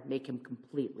humor make him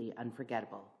completely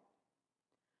unforgettable.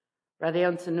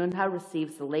 Radayon Sanunha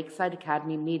receives the Lakeside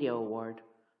Academy Media Award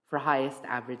for highest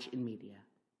average in media.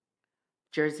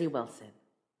 Jersey Wilson.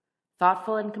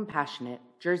 Thoughtful and compassionate,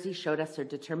 Jersey showed us her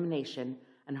determination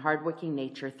and hardworking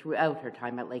nature throughout her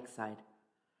time at Lakeside.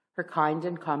 Her kind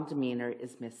and calm demeanor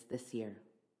is missed this year.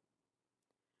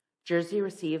 Jersey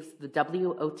receives the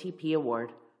WOTP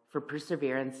Award for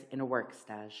perseverance in a work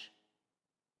stage.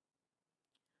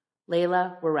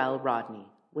 Layla Worrell Rodney,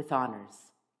 with honors.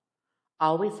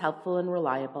 Always helpful and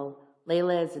reliable,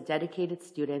 Layla is a dedicated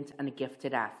student and a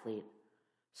gifted athlete.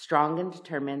 Strong and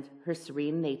determined, her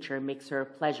serene nature makes her a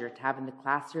pleasure to have in the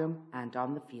classroom and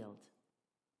on the field.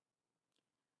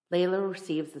 Layla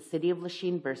receives the City of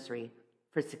Lachine Bursary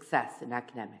for success in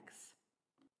academics.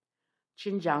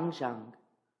 Xinjiang Zhang.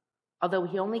 Although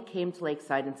he only came to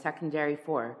Lakeside in secondary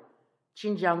 4,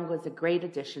 Xinjiang was a great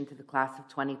addition to the class of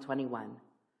 2021.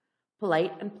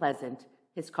 Polite and pleasant,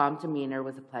 his calm demeanor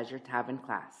was a pleasure to have in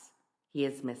class. He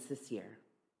is missed this year.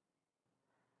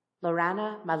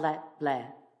 Lorana Malette Blais,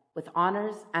 with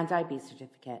honors and IB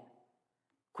certificate.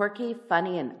 Quirky,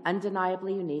 funny, and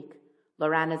undeniably unique,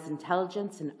 Lorana's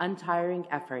intelligence and untiring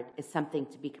effort is something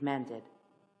to be commended.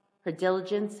 Her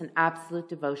diligence and absolute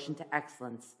devotion to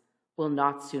excellence will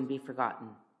not soon be forgotten.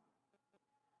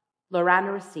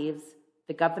 Lorana receives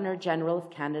the Governor General of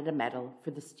Canada Medal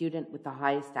for the student with the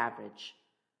highest average,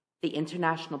 the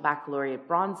International Baccalaureate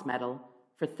Bronze Medal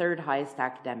for third highest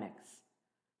academics,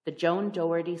 the Joan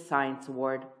Doherty Science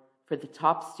Award for the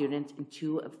top student in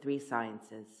 2 of 3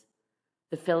 sciences,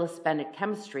 the Phyllis Bennett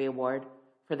Chemistry Award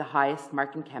for the highest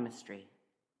mark in chemistry,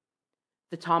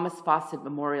 the Thomas Fawcett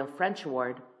Memorial French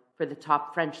Award for the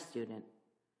top French student,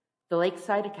 the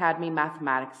Lakeside Academy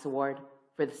Mathematics Award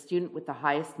for the student with the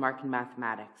highest mark in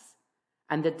mathematics,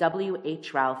 and the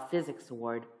W.H. Ralph Physics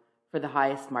Award for the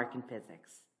highest mark in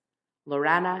physics.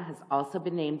 Lorana has also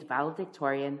been named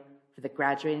valedictorian for the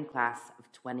graduating class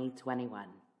of 2021.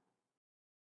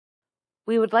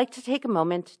 We would like to take a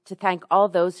moment to thank all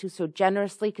those who so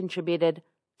generously contributed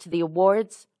to the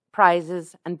awards,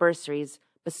 prizes, and bursaries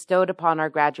bestowed upon our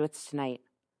graduates tonight.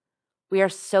 We are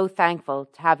so thankful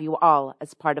to have you all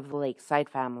as part of the Lakeside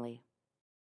family.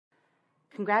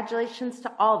 Congratulations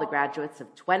to all the graduates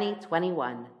of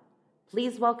 2021.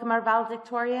 Please welcome our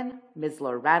valedictorian, Ms.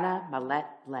 Lorana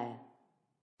Malette Blais.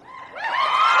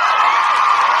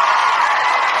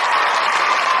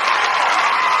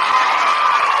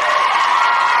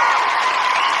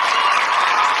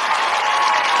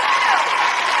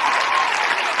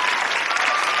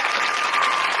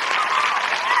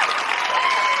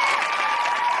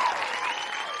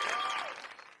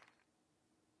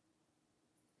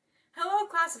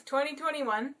 Class of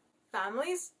 2021,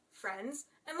 families, friends,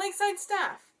 and Lakeside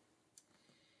staff.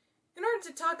 In order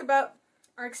to talk about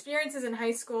our experiences in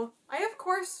high school, I of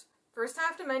course first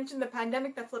have to mention the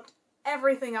pandemic that flipped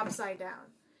everything upside down.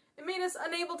 It made us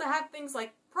unable to have things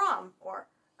like prom or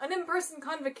an in-person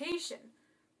convocation,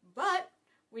 but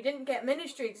we didn't get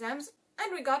ministry exams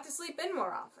and we got to sleep in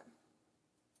more often.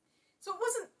 So it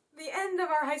wasn't the end of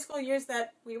our high school years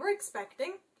that we were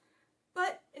expecting,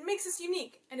 but it makes us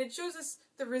unique, and it shows us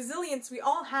the resilience we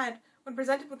all had when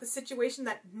presented with a situation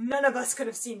that none of us could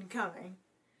have seen coming.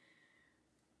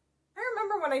 I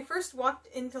remember when I first walked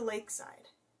into Lakeside,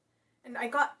 and I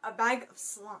got a bag of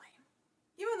slime.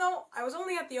 Even though I was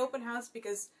only at the open house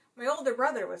because my older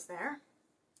brother was there,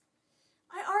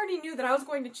 I already knew that I was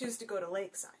going to choose to go to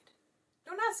Lakeside.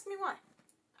 Don't ask me why.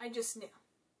 I just knew.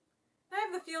 And I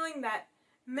have the feeling that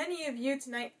many of you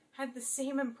tonight had the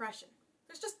same impression.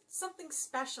 There's just something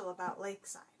special about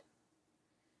Lakeside.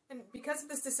 And because of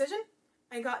this decision,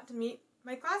 I got to meet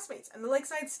my classmates and the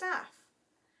Lakeside staff.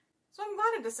 So I'm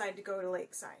glad I decided to go to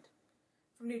Lakeside.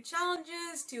 From new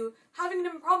challenges to having an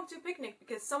impromptu picnic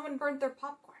because someone burnt their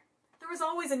popcorn, there was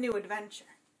always a new adventure.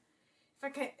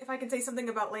 If I can say something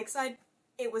about Lakeside,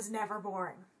 it was never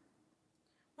boring.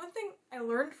 One thing I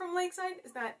learned from Lakeside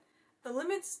is that the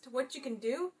limits to what you can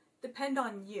do depend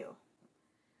on you.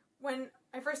 When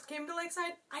I first came to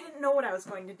Lakeside, I didn't know what I was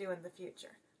going to do in the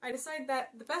future. I decided that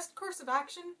the best course of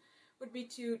action would be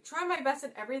to try my best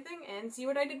at everything and see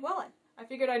what I did well in. I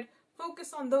figured I'd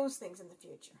focus on those things in the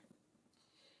future.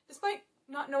 Despite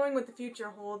not knowing what the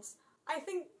future holds, I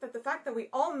think that the fact that we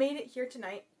all made it here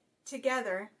tonight,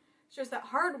 together, shows that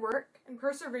hard work and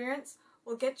perseverance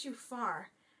will get you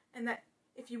far, and that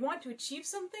if you want to achieve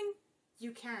something,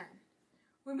 you can.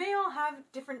 We may all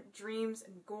have different dreams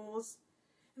and goals,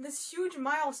 and this huge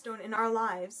milestone in our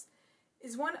lives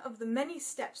is one of the many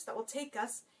steps that will take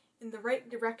us in the right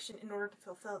direction in order to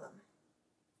fulfill them.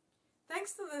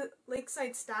 Thanks to the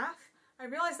Lakeside staff, I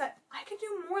realized that I could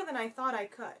do more than I thought I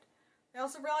could. I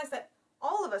also realized that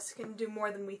all of us can do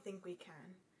more than we think we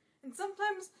can. And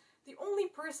sometimes the only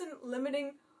person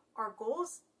limiting our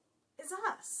goals is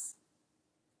us.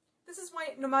 This is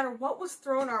why no matter what was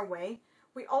thrown our way,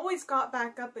 we always got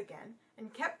back up again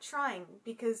and kept trying,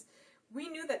 because we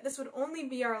knew that this would only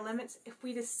be our limits if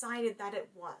we decided that it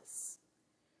was.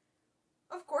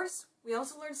 Of course, we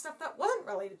also learned stuff that wasn't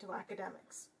related to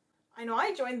academics. I know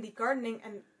I joined the gardening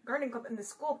club in the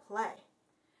school play.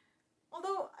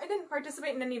 Although I didn't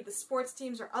participate in any of the sports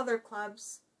teams or other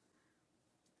clubs,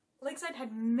 Lakeside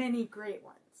had many great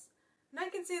ones. And I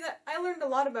can say that I learned a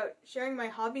lot about sharing my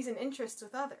hobbies and interests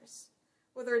with others.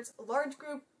 Whether it's a large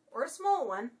group or a small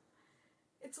one,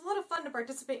 it's a lot of fun to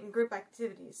participate in group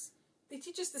activities. They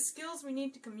teach us the skills we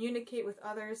need to communicate with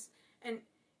others, and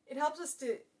it helps us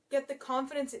to get the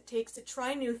confidence it takes to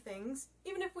try new things,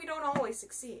 even if we don't always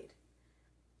succeed.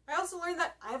 I also learned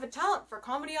that I have a talent for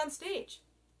comedy on stage.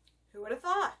 Who would have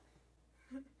thought?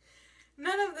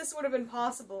 None of this would have been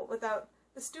possible without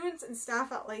the students and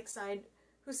staff at Lakeside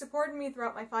who supported me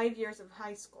throughout my 5 years of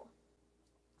high school.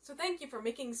 So thank you for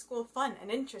making school fun and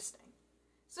interesting.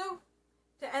 So,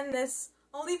 to end this,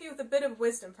 I'll leave you with a bit of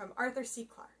wisdom from Arthur C.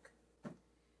 Clarke.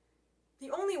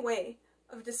 The only way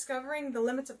of discovering the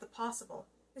limits of the possible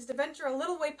is to venture a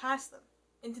little way past them,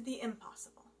 into the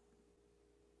impossible.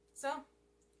 So,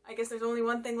 I guess there's only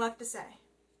one thing left to say.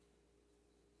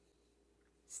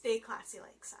 Stay classy,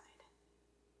 Lakeside.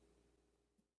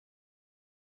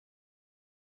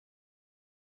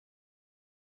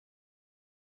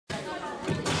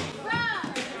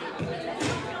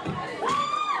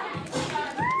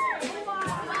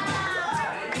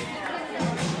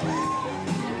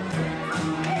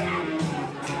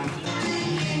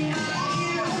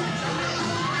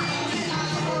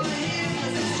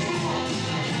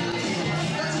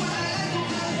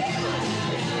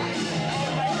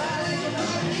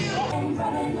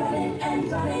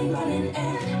 Running,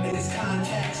 in this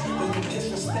context, with the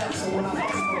disrespect, so when I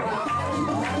pass around,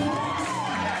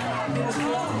 there's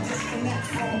no disconnect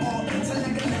from all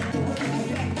intellect, connect the way we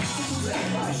connect. This is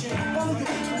expression, follow your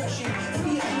intuition,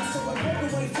 be honest, so I walk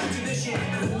away from tradition.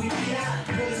 Who we be at,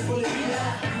 what is we be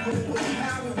at, what is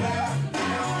how we rap,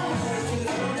 till it's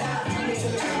burned out, till it's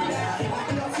burned out, lock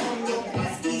it up from your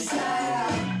west east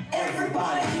side.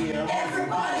 Everybody here,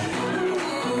 everybody.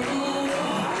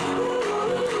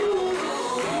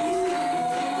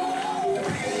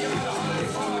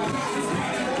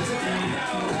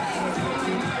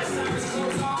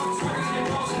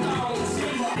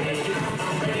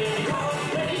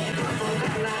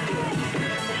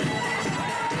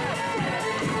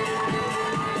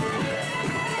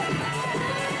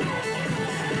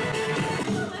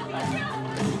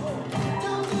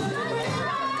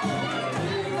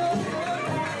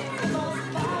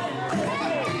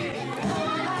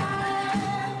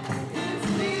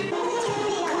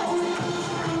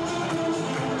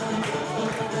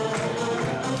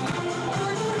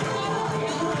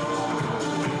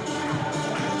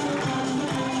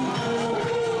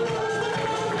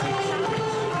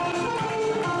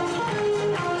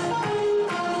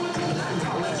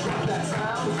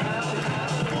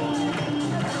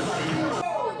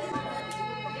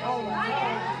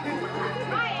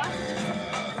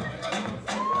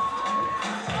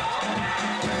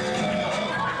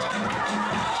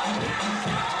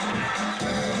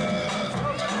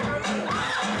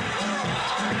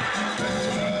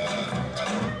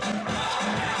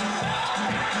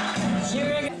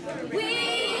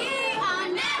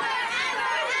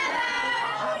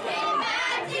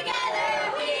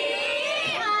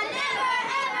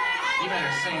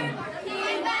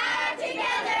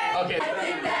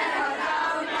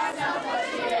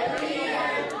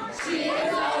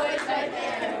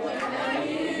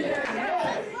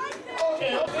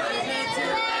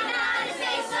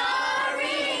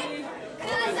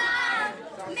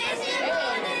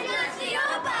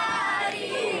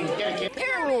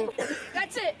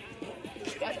 That's it.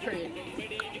 That's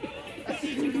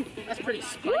pretty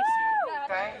spicy.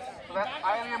 Okay, so that's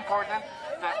highly important.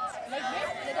 That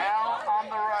L on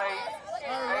the right,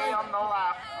 A on the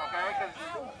left. Okay,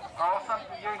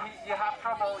 You have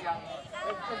trouble, young.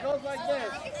 It goes like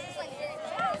this.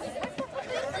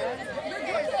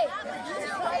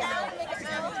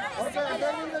 Okay,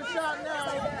 they need a shot now.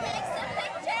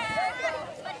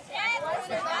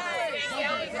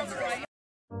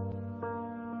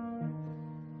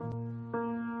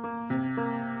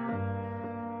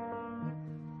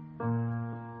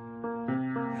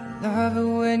 Love it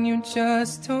when you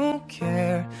just don't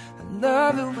care. I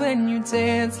love it when you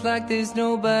dance like there's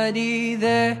nobody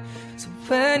there. So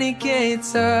when it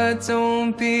gets hard,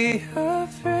 don't be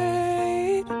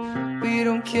afraid. We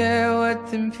don't care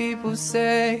what them people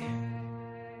say.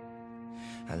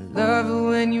 I love it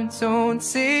when you don't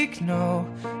take no.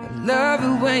 I love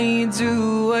it when you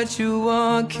do what you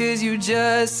want, 'cause you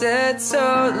just said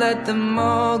so. Let them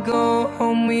all go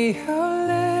home, we are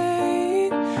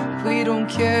late. We don't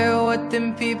care what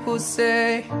them people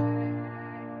say.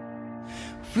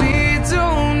 We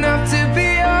don't have to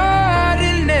be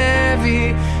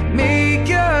ordinary. Make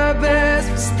our best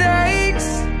mistakes,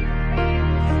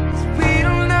 'cause we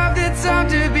don't have the time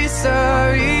to be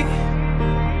sorry.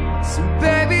 So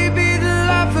baby, be the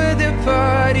life of the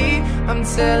party. I'm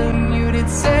telling you to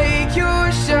take your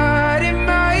shot. It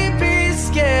might be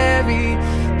scary,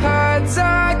 hearts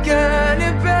are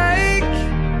gonna break,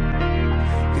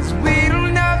 'cause we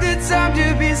don't have the time to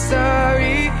be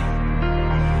sorry.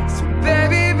 So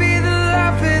baby, be the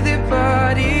life of the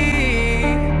party.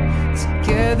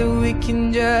 Together we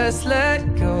can just let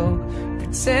go,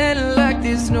 pretend like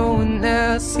there's no one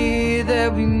else here that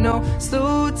we know.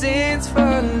 Slow dance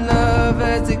for love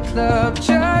as the club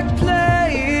track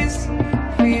plays.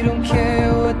 We don't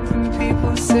care what the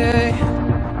people say.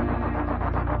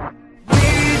 We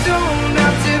don't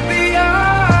have to be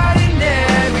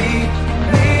ordinary.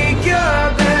 Make your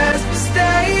best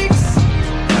mistakes.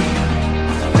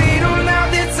 We don't have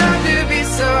the time to be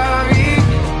sorry.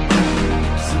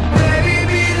 So baby,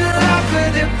 be the life of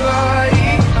the party.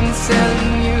 I'm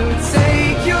telling you,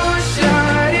 take your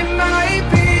shot. It might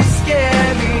be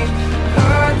scary,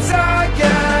 hearts are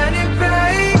gonna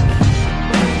break.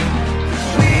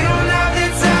 We don't have the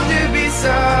time to be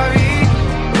sorry.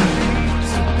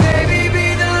 So baby, be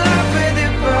the life of the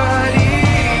party.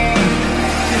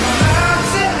 Come out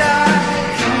tonight,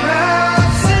 come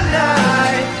out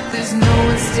tonight. There's no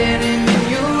one standing in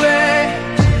your way.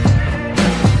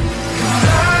 Come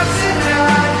out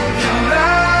tonight, come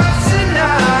out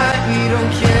tonight. We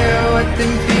don't care what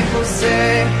them people say.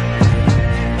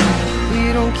 We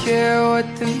don't care what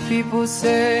them people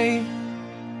say.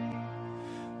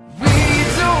 We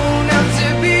don't have to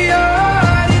be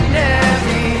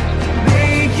ordinary.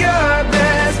 Make your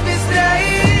best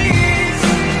mistakes.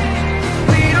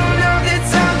 We don't have the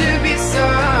time to be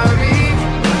sorry.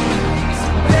 So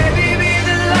baby, be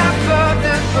the life of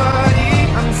the party.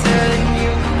 I'm telling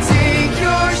you, take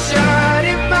your shot.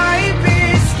 It might be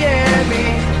scary,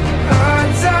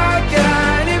 hearts are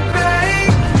gonna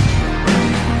break.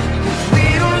 We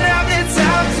don't have the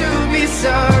time to be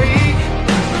sorry.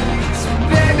 So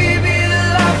baby, be the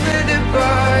life of the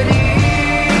party.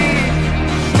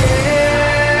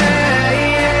 Yeah,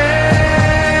 yeah,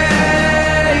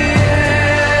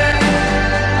 yeah.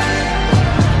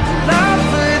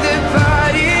 Life of the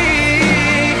party.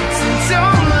 So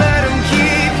don't let them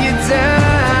keep you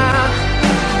down.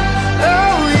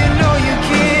 Oh, you know you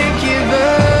can't give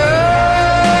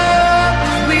up.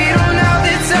 We don't have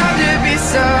the time to be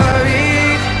sorry.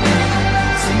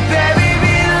 So baby,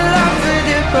 be the life of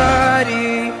the party.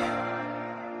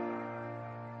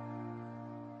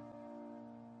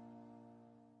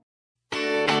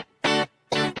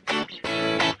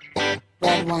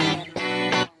 Red wine.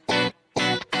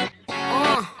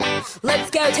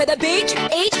 Let's go to the beach,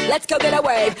 each, let's go get a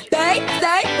wave. They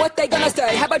say what they gonna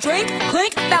say. Have a drink,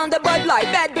 clink, found a Bud Light.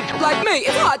 Bad bitch like me,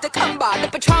 it's hard to come by. The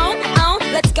Patron,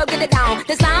 let's go get it down.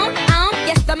 The sound,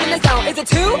 yes, I'm in the zone. Is it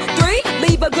 2, 3?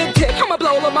 Leave a good tip. I'ma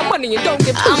blow all of my money and don't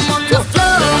give two I'm on the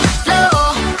floor,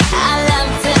 floor. I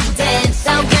love to dance,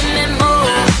 so give me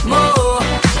more, more.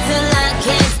 Till I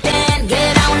can't stand,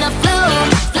 get on the floor,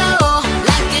 floor.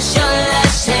 Like it's your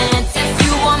last chance. If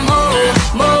you want more,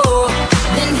 more,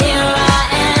 then here I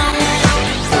am.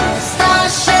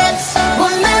 Starships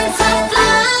were meant to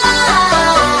fly.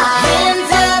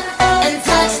 Hands up and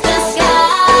touch the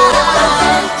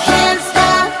sky. Can't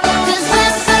stop 'cause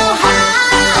we're so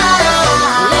high.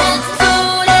 Let's do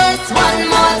this one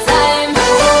more time.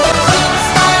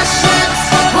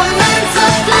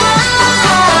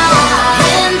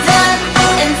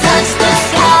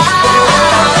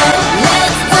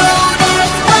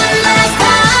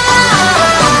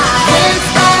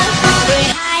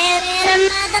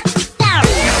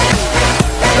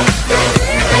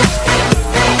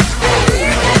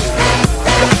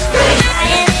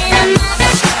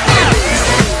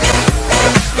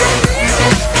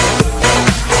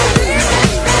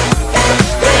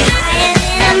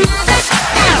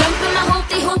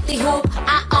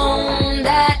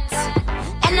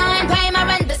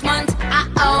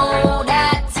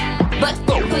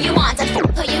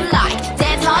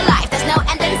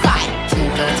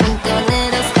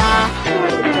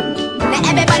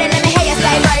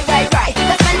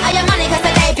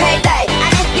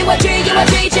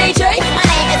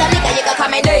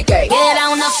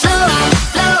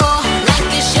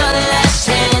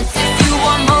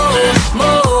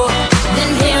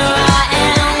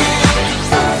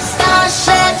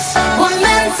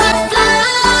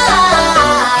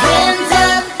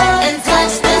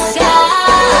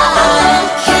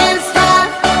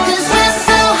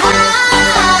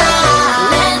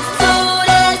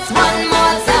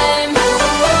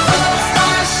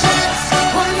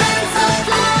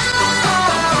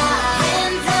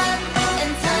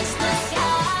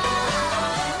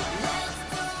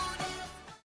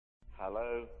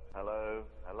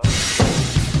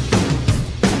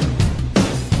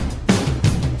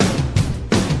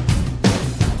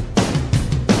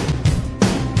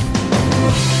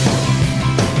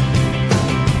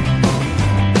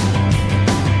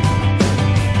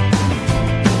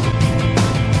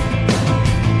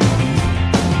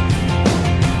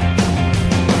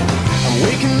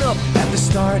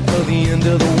 start of the end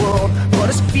of the world, but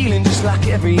it's feeling just like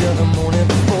every other morning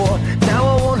before. Now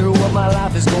I wonder what my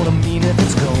life is gonna mean if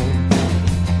it's gone.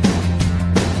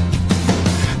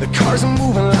 The cars are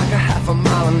moving like a half a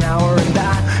mile an hour, and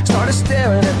I started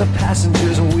staring at the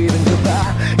passengers and waving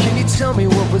goodbye. Can you tell me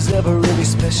what was ever really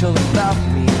special about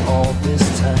me all this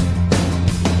time?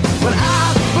 Well,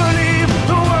 I believe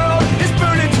the world is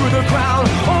burning to the ground.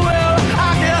 Oh well,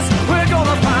 I guess we're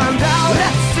gonna find out.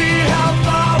 Let's see how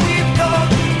far we've come.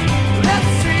 Let's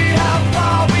see how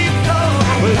far we've come.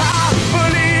 Well, I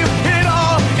believe it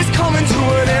all is coming to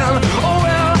an end. Oh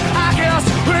well, I guess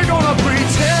we're gonna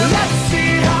pretend. Let's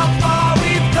see how far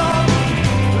we've come.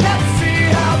 Let's see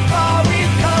how far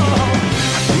we've come.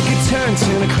 I think it turned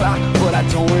 10 o'clock, but I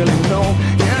don't really know.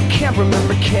 And I can't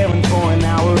remember caring for an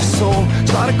hour or so.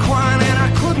 Started crying and I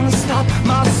couldn't stop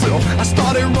myself. I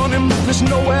started running, but there's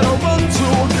nowhere to run to.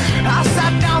 I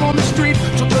sat down on the street,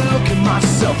 took a look at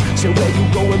myself. Said, where you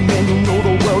going, man? You know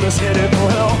the world is headed for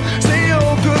hell. Say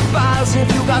your goodbyes if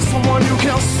you got someone you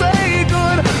can say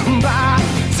goodbye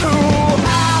to.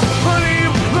 I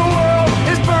believe the world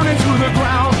is burning to the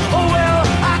ground. Oh well,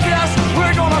 I guess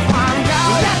we're gonna find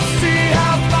out. Let's see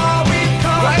how far we've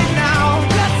come right now.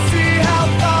 Let's see how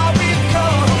far we've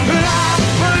come. I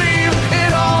believe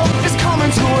it all is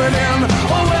coming to an end.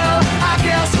 Oh well, I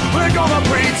guess we're gonna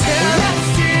pretend. Let's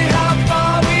see how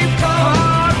far we've come.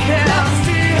 Oh, yeah. Let's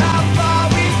see how far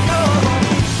we've come.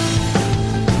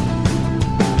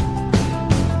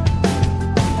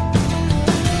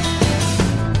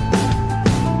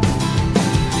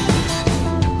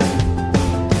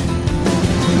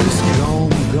 It's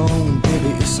gone,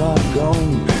 baby, it's all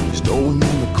gone. There's no one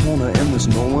in the corner and there's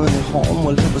no one at home.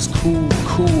 Well, it was cool,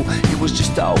 it was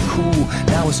just all cool.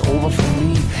 Now it's over for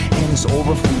me and it's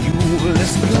over for you. Well,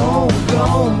 it's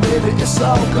gone, baby, it's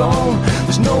all gone.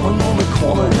 There's no one on the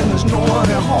corner and there's no one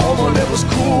at home. Well, it was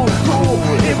cool,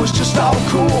 it was just all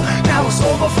cool. Now it's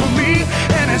over for me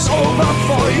and it's over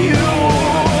for you.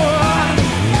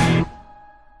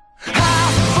 I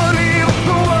believe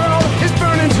the world is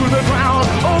burning to the ground.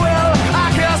 Oh well, I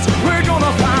guess we're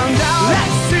gonna find out.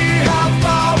 Let's see how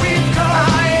far we've come.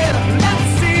 Let's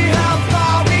see how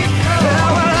far we've come. Yeah,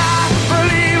 well, I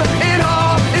believe it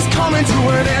all is coming to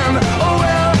an end. Oh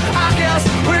well, I guess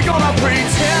we're gonna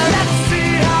pretend. Let's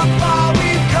see how far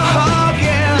we've come. Oh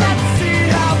yeah, let's see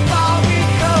how far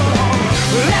we've come.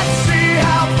 Let's see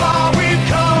how far we've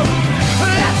come.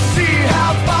 Let's see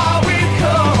how far we've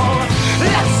come.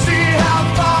 Let's see how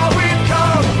far we've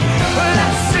come.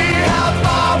 Let's see how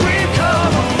far we've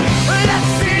come. Let's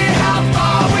see how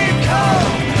far we've come.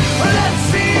 Let's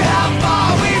see how far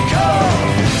we've come.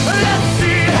 Let's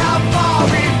see how far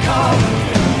we've come.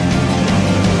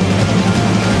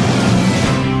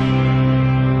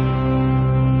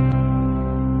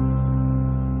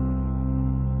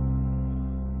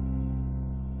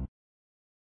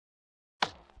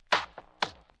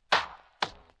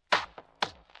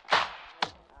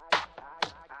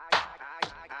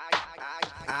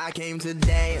 I came to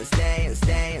dance, dance,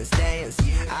 dance, dance.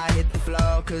 I hit the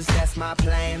floor cause that's my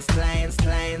plans, plans,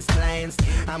 plans, plans.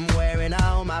 I'm wearing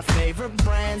all my favorite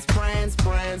brands, brands,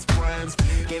 brands, brands.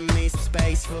 Give me some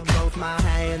space for both my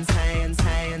hands, hands,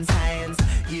 hands, hands.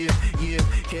 Yeah, yeah,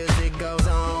 cause it goes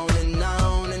on and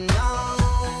on and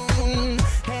on.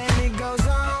 And it goes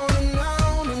on and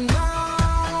on and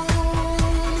on.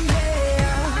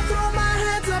 Yeah, I throw my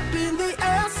hands up in the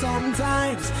air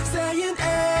sometimes, saying,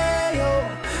 ayo,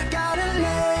 gotta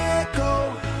let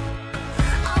go.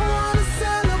 I wanna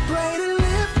celebrate and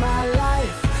live my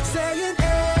life, saying,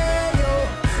 ayo,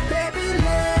 baby,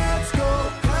 let's go.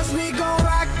 Cause we gon'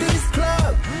 rock this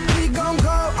club, we gon'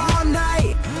 go all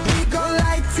night. We gon'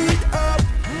 light it up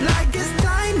like it's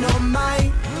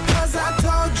dynamite. Cause I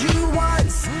told you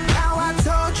once, now I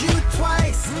told you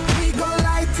twice. We gon'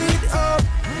 light it up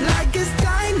like it's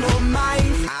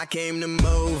dynamite. I came to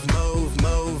move, move,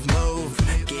 move, move.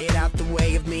 Get out the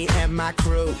way of me and my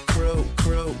crew, crew,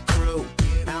 crew, crew.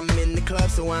 I'm in the club,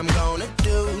 so I'm gonna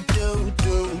do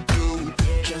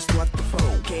just what the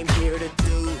folk came here to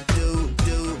do.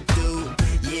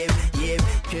 Yeah, yeah,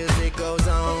 cause it goes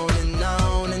on and on.